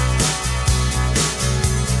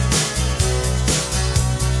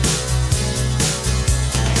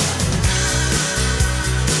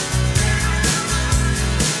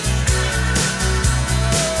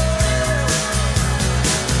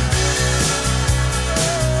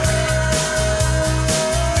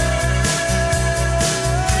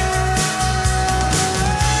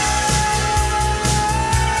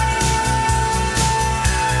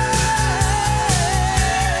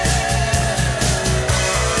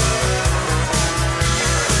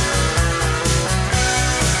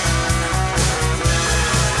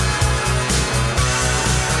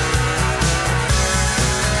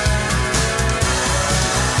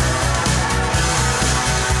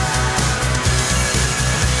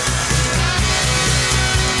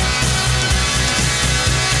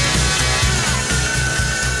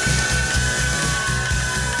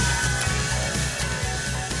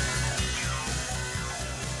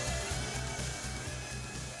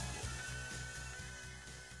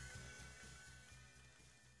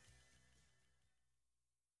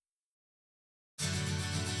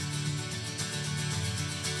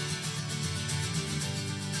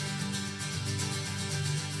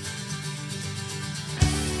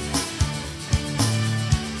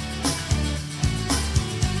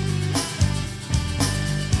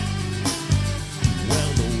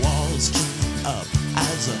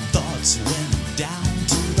 Went down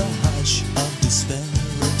to the hush of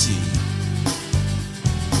disparity.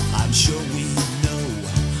 I'm sure we know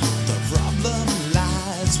the problem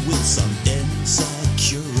lies with some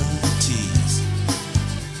insecurities.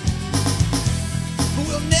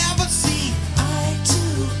 We'll never see eye to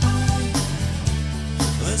eye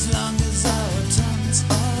as long as our tongues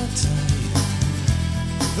are tied.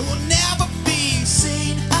 We'll never be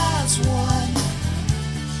seen as one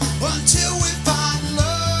until we find love.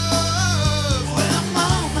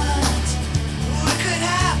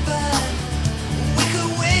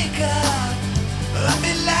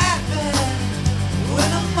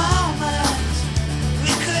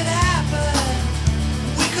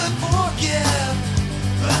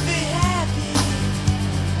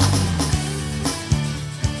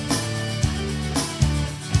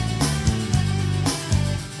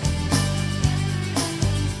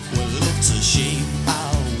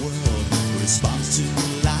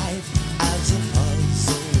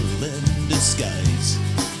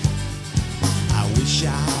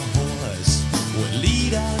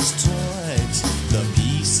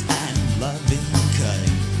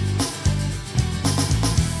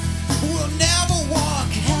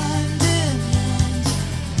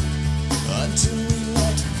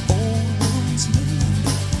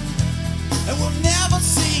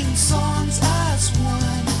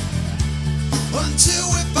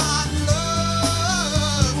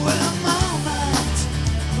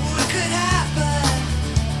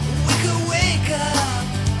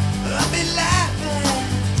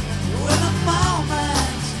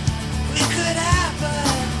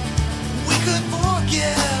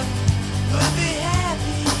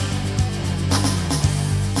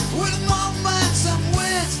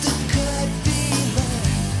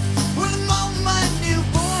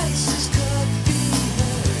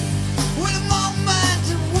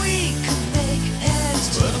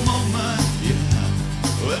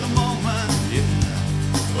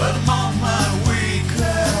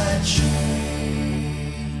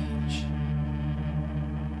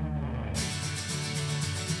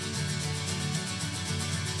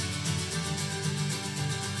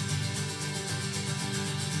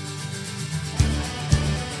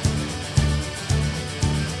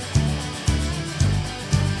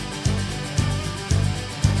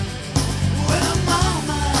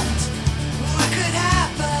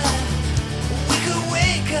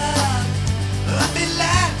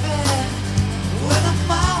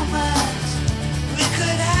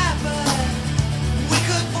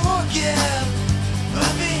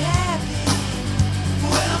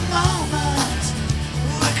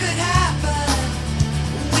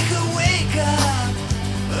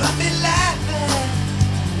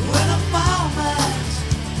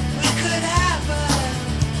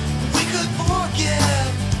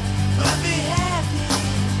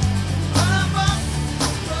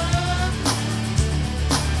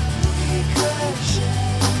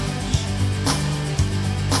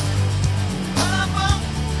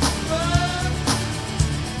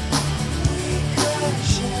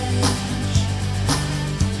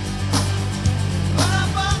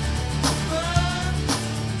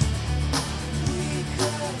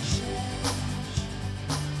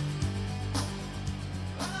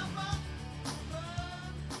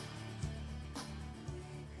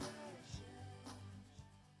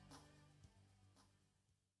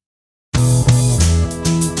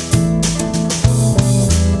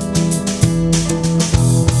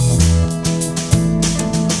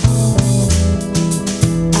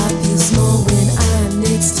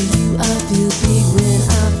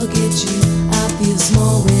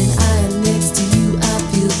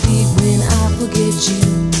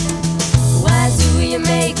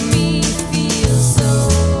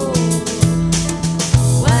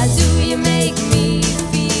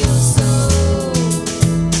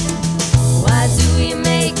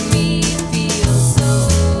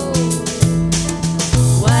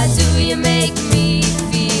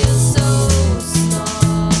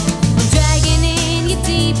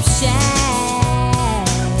 shag.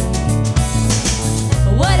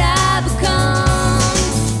 What I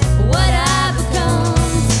become, what I become.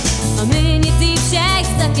 I'm in your deep shag,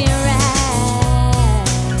 stuck in rags.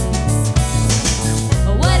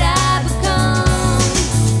 What I become,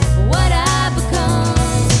 what I become.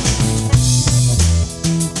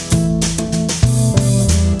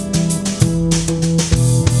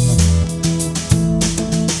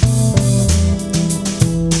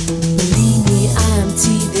 Believe me, I am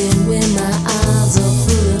teething when my eyes are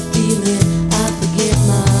full of feeling. I forget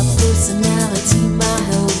my personality, my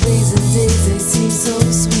hell-raising days, they seem so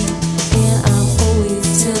sweet. And I'm always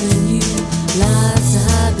telling you lies to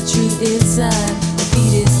hide the truth inside. The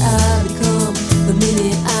fetus I become the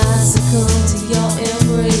minute I succumb to your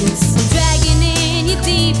embrace. I'm dragging in your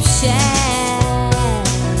deep shag.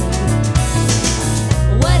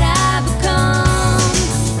 What I become,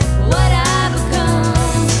 what I become.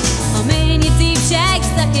 I'm in your deep shag,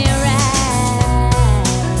 stuck in rags.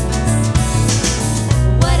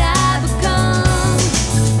 What I become,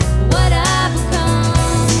 what I become.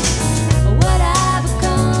 What I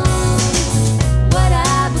become, what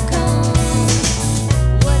I become.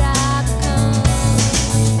 What I become,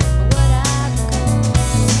 what I become.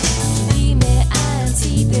 Believe me, I am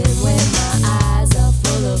teething when my eyes are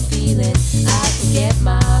full of feeling. I forget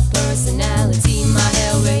my personality, my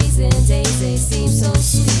hell-raising days, they seem so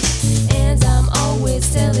sweet. And I'm always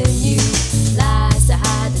telling you lies to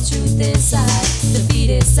hide the truth inside. The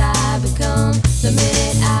fetus I become the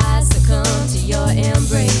minute I succumb to your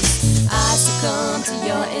embrace. I succumb to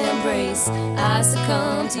your embrace. I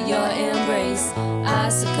succumb to your embrace. I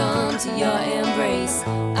succumb to your embrace.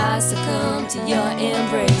 I succumb to your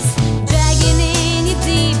embrace. Dragging in your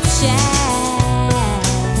deep shag.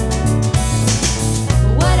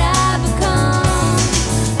 What I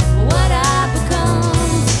become, what I become.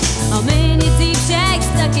 I'm in your deep shag,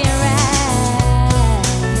 stuck in rags.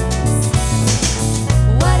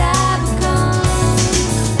 What I become,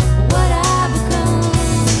 what I become.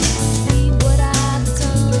 Be what I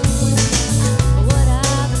become, what I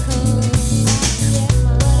become.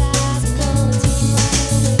 What I become,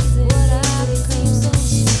 what I become. So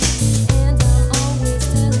sweet, and I'm always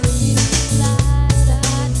telling you lies to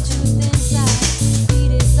hide the truth inside.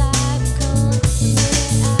 Fetus I become the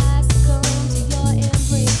minute I succumb to your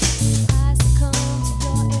embrace. I succumb to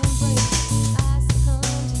your embrace. I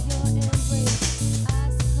succumb to your embrace. I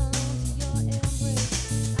succumb to your embrace. I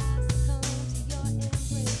succumb to your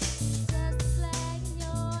embrace. Just a flag in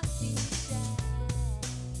your deep shag.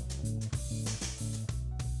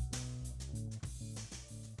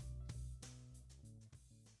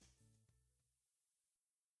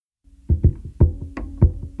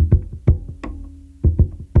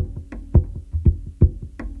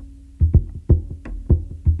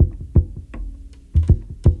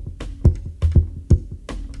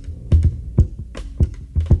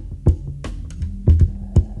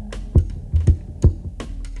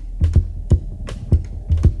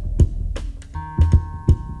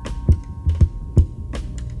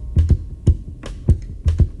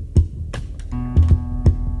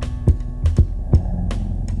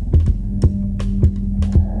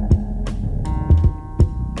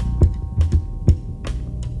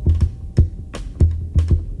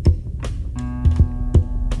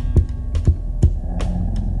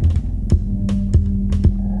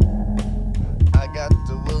 I got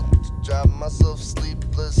the will to drive myself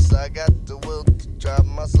sleepless. I got the will to drive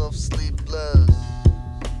myself sleepless.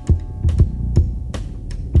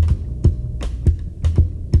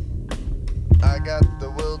 I got the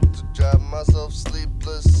will to drive myself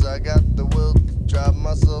sleepless. I got the will to drive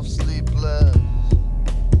myself sleepless.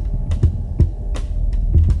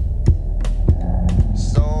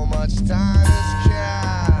 So much time is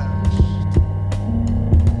cashed.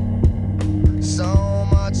 So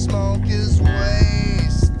much smoke is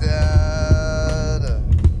wasted.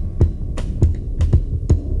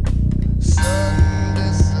 Sudden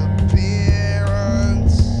disappearance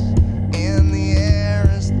in the air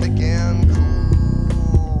is thick and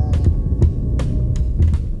cool.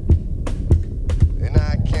 And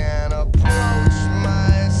I can't approach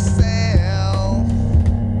myself,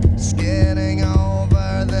 skidding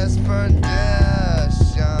over this perdition.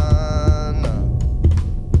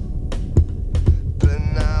 But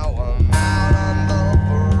now I'm out on the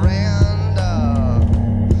veranda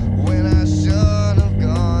when I should have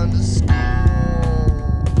gone to school.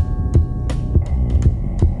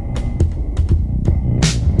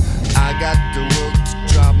 I got the will to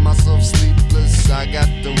drive myself sleepless. I got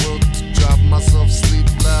the will to drive myself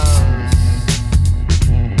sleepless.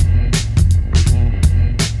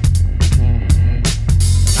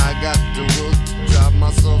 I got the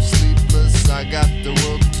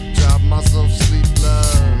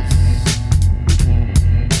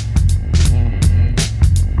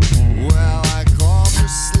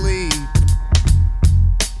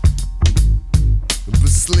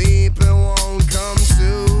sleep, it won't come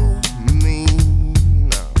to me.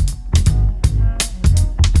 No.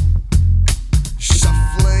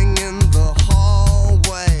 Shuffling in the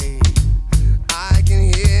hallway, I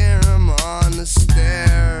can hear him on the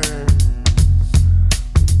stairs,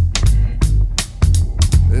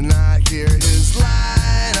 and I hear his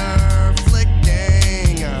lighter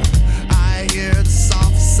flicking. I hear the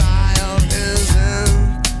soft sigh of his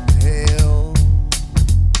inhale,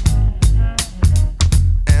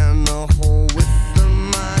 and the whole width of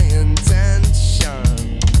my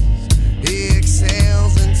intentions he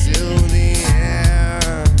exhales into the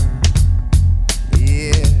air.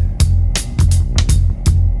 Yeah,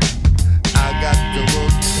 I got the will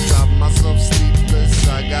to drop myself sleepless. I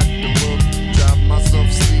got the will to drop myself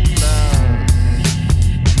sleepless.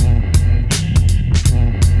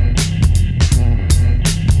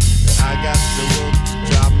 I got the will to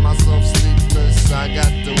drop myself sleepless. I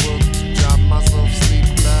got the will to drop myself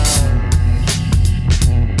sleepless.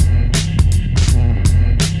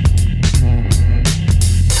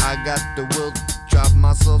 I got the will to drop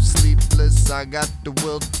myself sleepless. I got the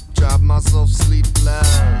will to drop myself sleepless.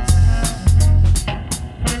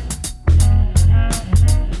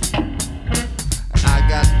 I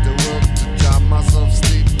got the will to drop myself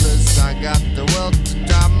sleepless. I got the will to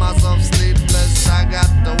drop myself sleepless. I got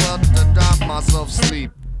the will to drop myself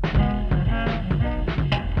sleep.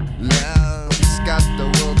 Let's got the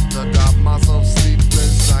will to drop myself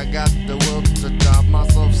sleepless. I got the will to drop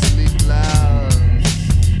myself sleepless.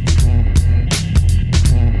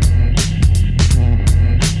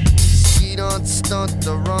 Skeet on stunt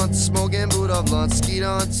the run, smoking Buddha blunt. Skeet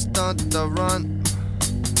on stunt the run.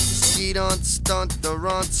 Skeet on stunt the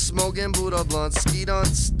run, smoking Buddha blunt. Skeet on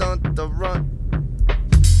stunt the run.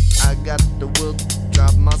 I got the will to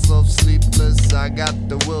drop myself sleepless. I got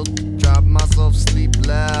the will to drop myself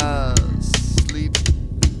sleepless. Sleepless.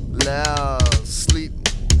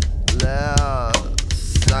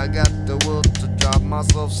 I got the will to drop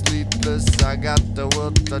myself sleepless. I got the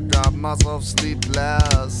will to drop myself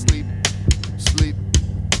sleepless. Sleep.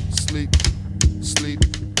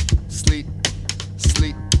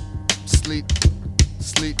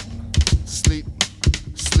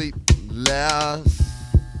 Sleepless.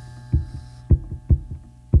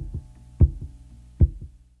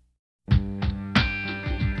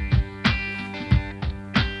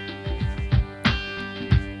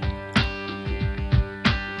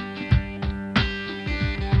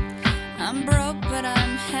 I'm broke, but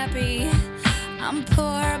I'm happy. I'm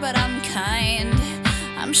poor, but I'm kind.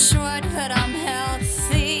 I'm short, but I'm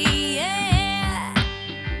healthy. Yeah.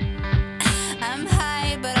 I'm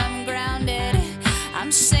high, but I'm grounded.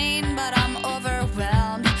 I'm sane, but I'm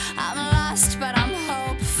overwhelmed. I'm lost, but I'm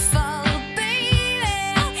hopeful, baby.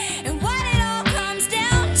 And what it all comes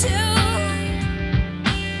down to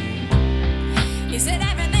is that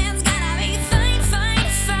everything's gonna be fine, fine,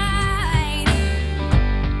 fine.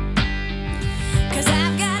 'Cause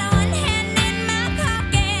I've got one hand in my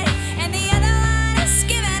pocket and the other one is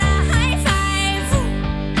giving a high five.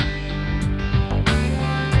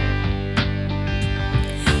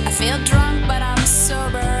 I feel drunk, but I'm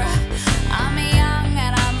sober. I'm young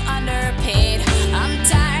and I'm underpaid. I'm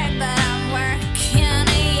tired, but I'm working,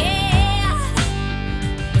 yeah.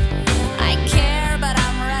 I care, but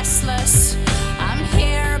I'm restless. I'm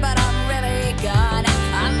here, but I'm really gone.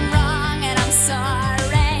 I'm wrong and I'm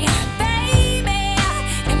sorry, baby.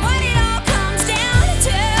 And what it all comes down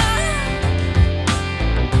to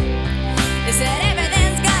is that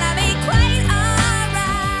everything's gonna be quite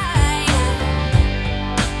alright.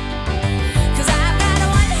 'Cause I've got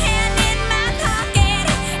one hand in my pocket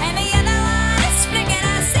and the other one is flicking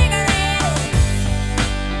a cigarette.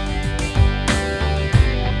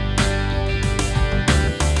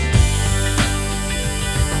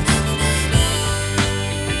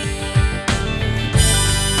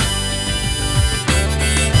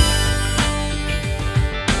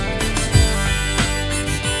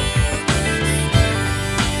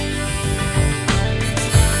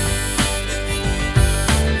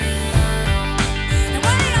 And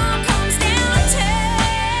what it all comes down to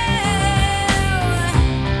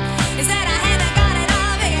is that I haven't got it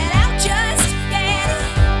all figured out just yet.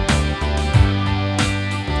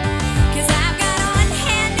 'Cause I've got one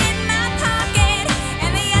hand in my pocket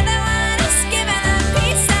and the other one is giving a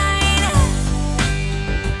peace sign.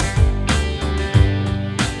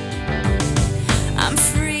 I'm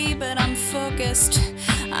free, but I'm focused.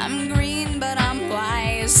 I'm green, but I'm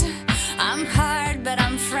wise. I'm hard, but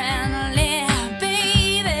I'm friendly,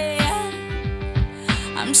 baby.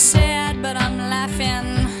 I'm sad, but I'm laughing.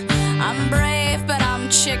 I'm brave, but I'm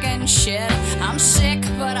chicken shit. I'm sick,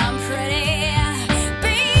 but I'm pretty,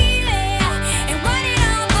 baby.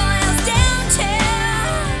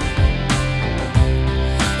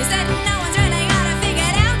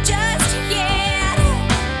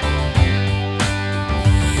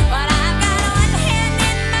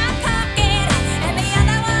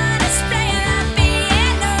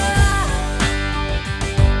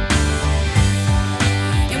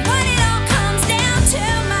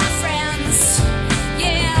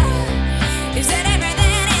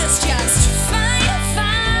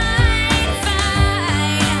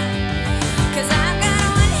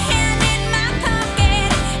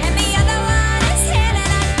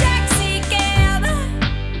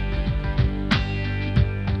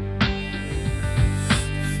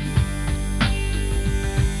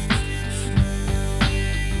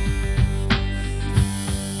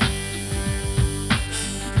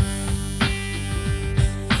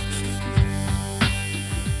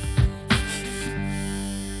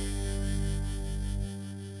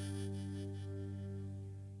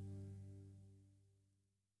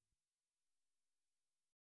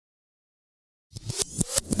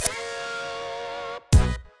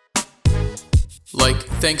 Like,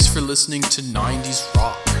 thanks for listening to 90s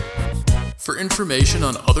Rock. For information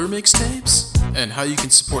on other mixtapes and how you can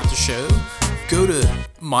support the show, go to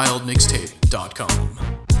myoldmixtape.com.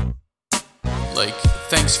 Like,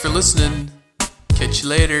 thanks for listening. Catch you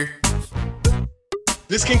later.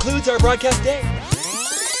 This concludes our broadcast day.